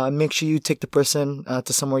 Make sure you take the person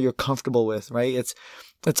to somewhere you're comfortable with. Right. It's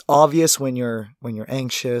obvious when you're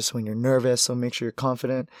anxious, when you're nervous. So make sure you're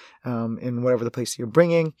confident in whatever the place you're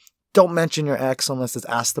bringing. Don't mention your ex unless it's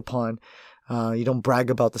asked upon. You don't brag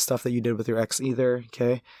about the stuff that you did with your ex either.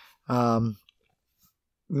 Okay.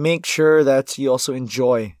 Make sure that you also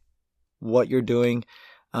enjoy what you're doing,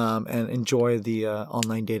 and enjoy the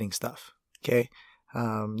online dating stuff. Okay.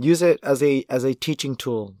 Use it as a teaching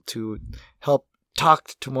tool to help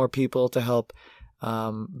talk to more people, to help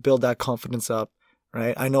build that confidence up.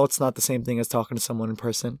 Right. I know it's not the same thing as talking to someone in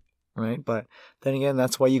person. Right. But then again,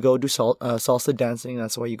 that's why you go do salsa dancing.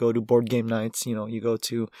 That's why you go to board game nights. You know, you go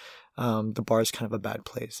to the bar is kind of a bad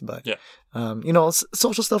place. But, Yeah. You know,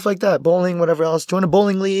 social stuff like that, bowling, whatever else. Join a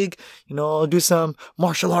bowling league, you know, do some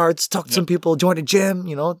martial arts, talk to some people, join a gym,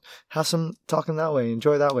 you know, have some talking that way,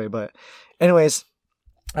 enjoy that way. But anyways,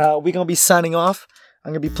 we're going to be signing off.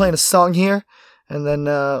 I'm going to be playing a song here. And then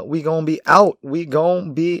we going to be out.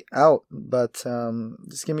 But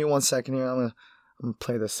just give me 1 second here. I'm going to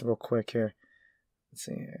play this real quick here. Let's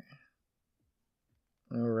see here.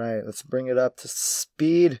 All right, let's bring it up to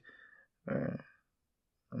speed.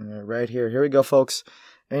 Right here. Here we go, folks.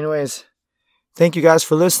 Anyways, thank you guys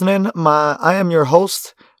for listening. I am your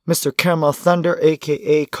host, Mr. Caramel Thunder,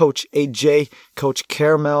 a.k.a. Coach AJ, Coach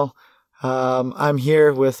Caramel. I'm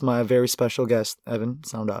here with my very special guest, Evan.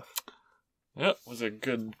 Sound off. Yep, was a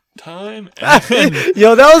good time.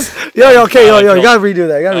 Yo, that was okay. Yo, you gotta redo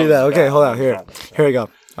that. Okay, hold on. Here we go.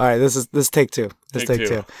 All right, this is take two. Take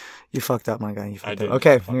two. You fucked up, my guy. You fucked up.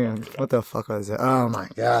 Okay, what the fuck was it? Oh my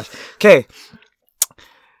gosh. Okay,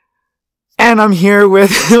 and I'm here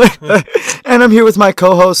with my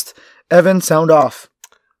co-host Evan. Sound off.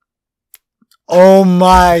 Oh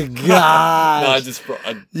my god.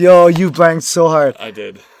 Yo, you blanked so hard. I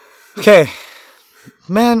did. Okay,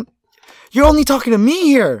 man. You're only talking to me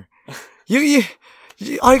here. You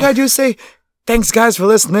all you gotta do is say, thanks guys for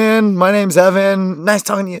listening. My name's Evan. Nice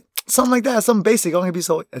talking to you. Something like that. Something basic. I'm gonna be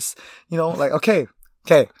so, you know, like, okay.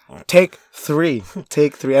 Right. Take three.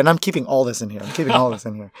 And I'm keeping all this in here. Okay.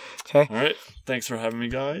 All right. Thanks for having me,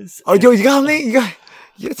 guys. Oh, yo, you got me?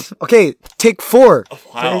 Okay. Take 4. Oh,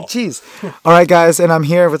 wow. Okay, jeez. All right, guys. And I'm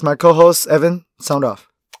here with my co-host, Evan. Sound off.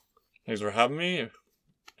 Thanks for having me.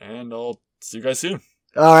 And I'll see you guys soon.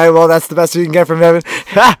 All right, well, that's the best we can get from Evan.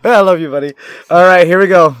 I love you, buddy. All right, here we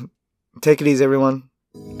go. Take it easy, everyone.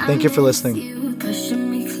 Thank you for listening. You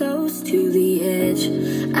pushing me close to the edge.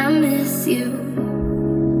 I miss you.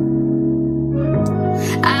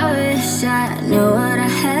 wish I knew what I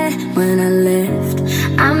had when I left.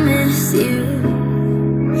 I miss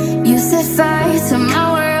you. You set fire to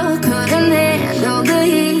my world.